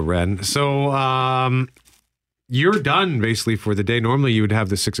down. Lauren. So, you're done basically for the day. Normally you would have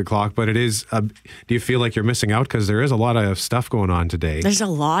the 6 o'clock, but it is, do you feel like you're missing out? Because there is a lot of stuff going on today. There's a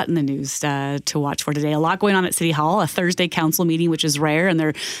lot in the news to watch for today. A lot going on at City Hall, a Thursday council meeting, which is rare, and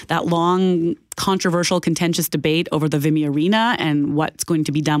that long, controversial, contentious debate over the Vimy Arena and what's going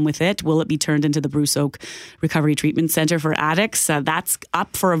to be done with it. Will it be turned into the Bruce Oak Recovery Treatment Center for addicts? That's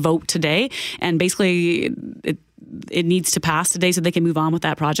up for a vote today. And basically, it needs to pass today so they can move on with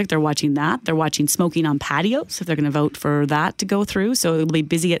that project. They're watching that. They're watching smoking on patios if they're going to vote for that to go through. So it'll be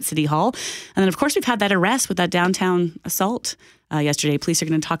busy at City Hall. And then, of course, we've had that arrest with that downtown assault yesterday. Police are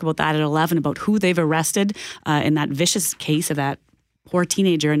going to talk about that at 11, about who they've arrested in that vicious case of that poor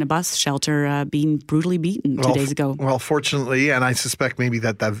teenager in a bus shelter being brutally beaten 2 days ago. Well, fortunately, and I suspect maybe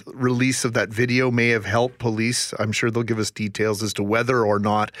that the release of that video may have helped police. I'm sure they'll give us details as to whether or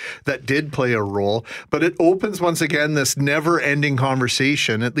not that did play a role. But it opens once again this never-ending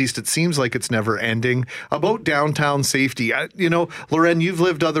conversation, at least it seems like it's never-ending, about downtown safety. Loren, you've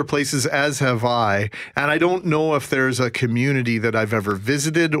lived other places, as have I, and I don't know if there's a community that I've ever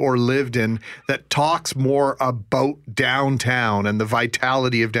visited or lived in that talks more about downtown and the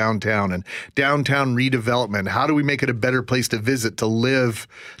vitality of downtown and downtown redevelopment. How do we make it a better place to visit, to live,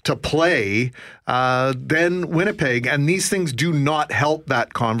 to play than Winnipeg? And these things do not help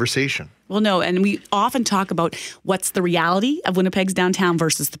that conversation. Well, no, and we often talk about what's the reality of Winnipeg's downtown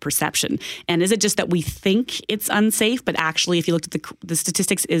versus the perception. And is it just that we think it's unsafe, but actually, if you looked at the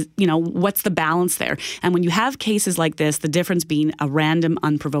statistics, is what's the balance there? And when you have cases like this, the difference being a random,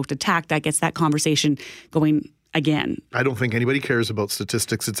 unprovoked attack, that gets that conversation going again. I don't think anybody cares about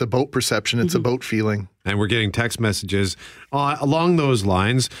statistics. It's about perception. It's about feeling. And we're getting text messages along those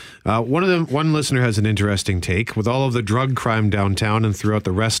lines. One listener has an interesting take. With all of the drug crime downtown and throughout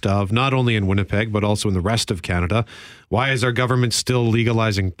the rest of, not only in Winnipeg, but also in the rest of Canada, why is our government still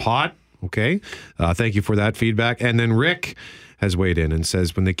legalizing pot? Okay. Thank you for that feedback. And then Rick has weighed in and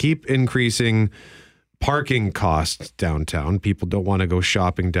says, when they keep increasing parking costs downtown, people don't want to go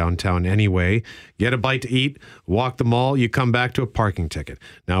shopping downtown anyway. Get a bite to eat, walk the mall, you come back to a parking ticket.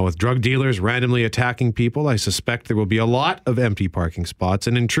 Now, with drug dealers randomly attacking people, I suspect there will be a lot of empty parking spots,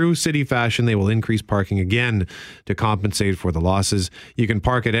 and in true city fashion, they will increase parking again to compensate for the losses. You can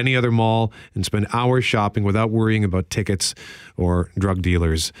park at any other mall and spend hours shopping without worrying about tickets or drug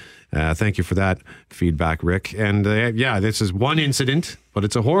dealers. Thank you for that feedback, Rick. And this is one incident, but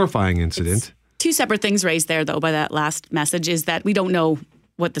it's a horrifying incident. Two separate things raised there, though, by that last message is that we don't know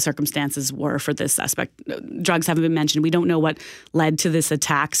what the circumstances were for this suspect. Drugs haven't been mentioned. We don't know what led to this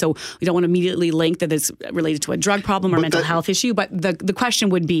attack, so we don't want to immediately link that it's related to a drug problem or mental health issue. But the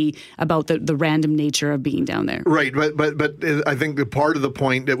question would be about the random nature of being down there. Right, but I think the part of the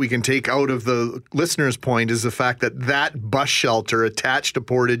point that we can take out of the listener's point is the fact that bus shelter attached to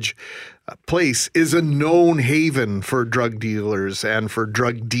Portage Place is a known haven for drug dealers and for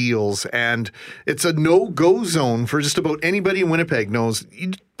drug deals, and it's a no-go zone for just about anybody in Winnipeg knows.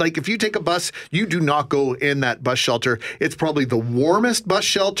 Like, if you take a bus, you do not go in that bus shelter. It's probably the warmest bus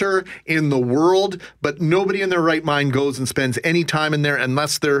shelter in the world, but nobody in their right mind goes and spends any time in there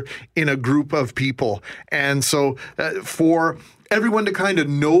unless they're in a group of people. And so for everyone to kind of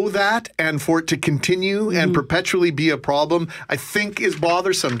know that and for it to continue and perpetually be a problem, I think is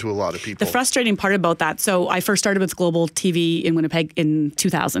bothersome to a lot of people. The frustrating part about that, so I first started with Global TV in Winnipeg in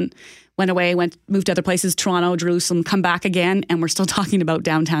 2000. Went away, moved to other places, Toronto, Jerusalem, come back again, and we're still talking about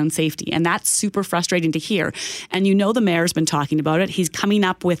downtown safety. And that's super frustrating to hear. And the mayor's been talking about it. He's coming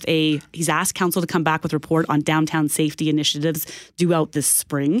up with he's asked council to come back with a report on downtown safety initiatives due out this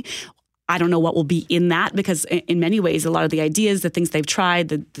spring. I don't know what will be in that, because in many ways, a lot of the ideas, the things they've tried,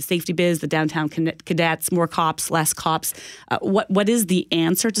 the safety biz, the downtown cadets, more cops, less cops. What is the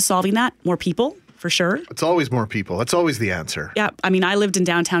answer to solving that? More people? For sure. It's always more people. That's always the answer. Yeah. I mean, I lived in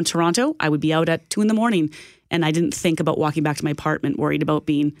downtown Toronto. I would be out at 2 a.m. and I didn't think about walking back to my apartment worried about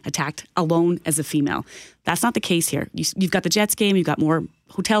being attacked alone as a female. That's not the case here. You've got the Jets game. You've got more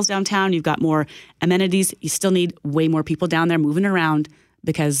hotels downtown. You've got more amenities. You still need way more people down there moving around,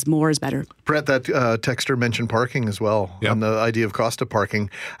 because more is better. Brett, that texter mentioned parking as well, and the idea of cost of parking.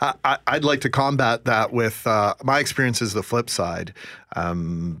 I'd like to combat that with my experience is the flip side.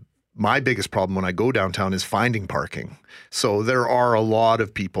 My biggest problem when I go downtown is finding parking. So there are a lot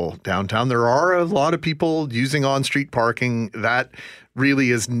of people downtown. There are a lot of people using on-street parking. That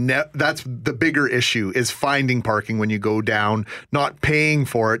really is that's the bigger issue, is finding parking when you go down, not paying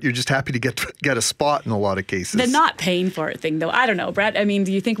for it. You're just happy to get a spot in a lot of cases. The not paying for it thing, though, I don't know, Brett. I mean,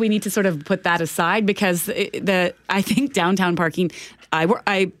 do you think we need to sort of put that aside? Because I think downtown parking,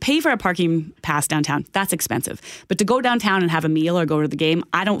 I pay for a parking pass downtown. That's expensive. But to go downtown and have a meal or go to the game,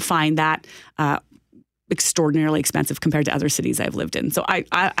 I don't find that extraordinarily expensive compared to other cities I've lived in. So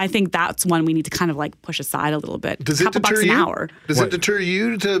I think that's one we need to kind of like push aside a little bit. Does it deter you? Does it deter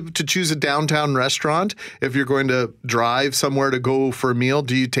you to choose a downtown restaurant if you're going to drive somewhere to go for a meal?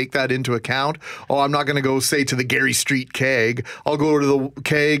 Do you take that into account? Oh, I'm not going to go, say, to the Gary Street Keg. I'll go to the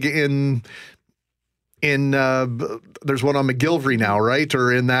Keg in there's one on McGillivray now, right?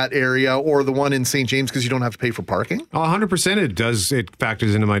 Or in that area, or the one in St. James, because you don't have to pay for parking? 100% it does. It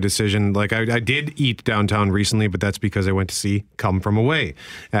factors into my decision. Like I did eat downtown recently, but that's because I went to see Come From Away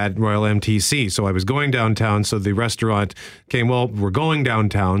at Royal MTC. So I was going downtown. So the restaurant came, well, we're going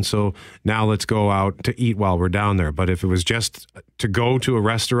downtown. So now let's go out to eat while we're down there. But if it was just to go to a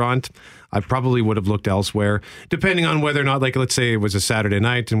restaurant, I probably would have looked elsewhere, depending on whether or not, like, let's say it was a Saturday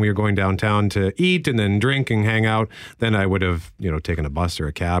night and we were going downtown to eat and then drink and hang out, then I would have, taken a bus or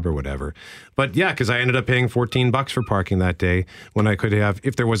a cab or whatever. But yeah, because I ended up paying $14 for parking that day when I could have,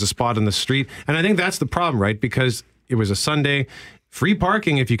 if there was a spot on the street. And I think that's the problem, right? Because it was a Sunday. Free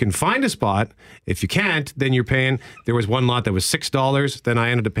parking if you can find a spot. If you can't, then you're paying. There was one lot that was $6. Then I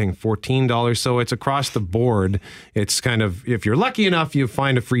ended up paying $14. So it's across the board. It's kind of, if you're lucky enough, you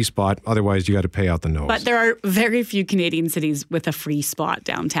find a free spot. Otherwise, you got to pay out the nose. But there are very few Canadian cities with a free spot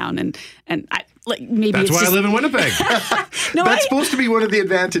downtown. And maybe that's it's why just... I live in Winnipeg. That's supposed to be one of the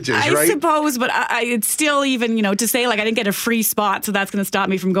advantages, right? I suppose, but it's still even, to say like I didn't get a free spot, so that's going to stop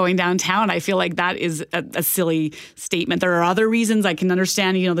me from going downtown. I feel like that is a silly statement. There are other reasons I can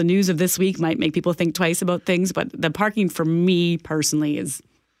understand. The news of this week might make people think twice about things, but the parking for me personally is...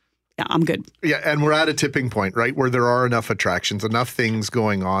 Yeah, I'm good. Yeah, and we're at a tipping point, right, where there are enough attractions, enough things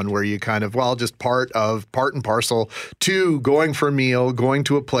going on where you kind of, just part and parcel to going for a meal, going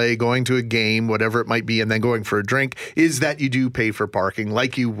to a play, going to a game, whatever it might be, and then going for a drink, is that you do pay for parking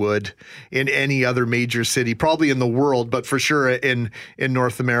like you would in any other major city, probably in the world, but for sure in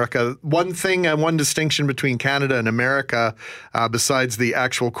North America. One thing and one distinction between Canada and America, besides the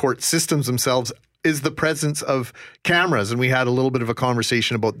actual court systems themselves, is the presence of cameras. And we had a little bit of a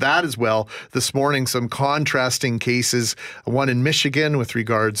conversation about that as well this morning, some contrasting cases, one in Michigan with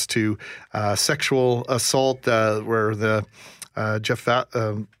regards to sexual assault where the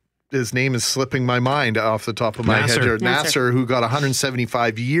his name is slipping my mind off the top of my head here. Nasser, who got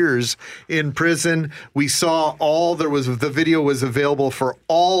 175 years in prison. We saw the video was available for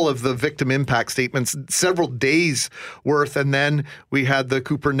all of the victim impact statements, several days worth. And then we had the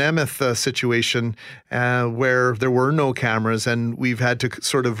Cooper Nemeth situation where there were no cameras, and we've had to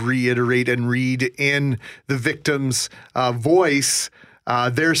sort of reiterate and read in the victim's voice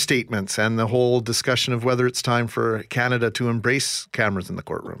their statements and the whole discussion of whether it's time for Canada to embrace cameras in the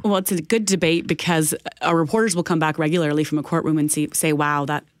courtroom. Well, it's a good debate because our reporters will come back regularly from a courtroom and say, wow,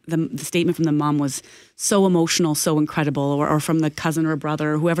 that the statement from the mom was so emotional, so incredible, or from the cousin or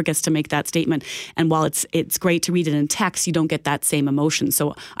brother or whoever gets to make that statement. And while it's great to read it in text, you don't get that same emotion.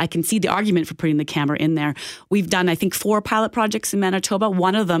 So I can see the argument for putting the camera in there. We've done, I think, 4 pilot projects in Manitoba.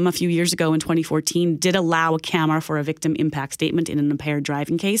 One of them a few years ago in 2014 did allow a camera for a victim impact statement in an impaired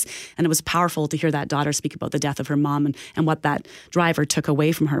driving case. And it was powerful to hear that daughter speak about the death of her mom and what that driver took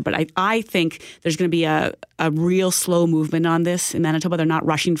away from her. But I think there's going to be a real slow movement on this in Manitoba. They're not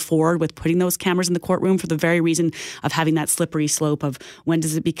rushing forward with putting those cameras in the courtroom for the very reason of having that slippery slope of when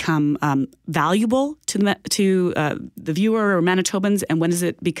does it become valuable to the viewer or Manitobans, and when does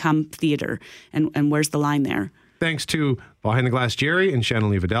it become theater, and where's the line there? Thanks to Behind the Glass Jerry and Shannon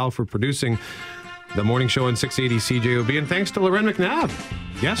Lee Vidal for producing the morning show on 680 CJOB, and thanks to Loren McNabb,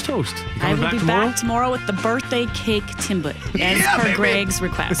 guest host. I will be back tomorrow with the birthday cake Timbit, as per Greg's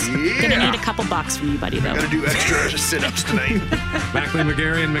request. Gonna need a couple bucks from you, buddy, though. Gotta do extra sit-ups tonight. Macklin,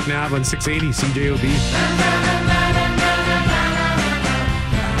 McGarry, and McNabb on 680 CJOB.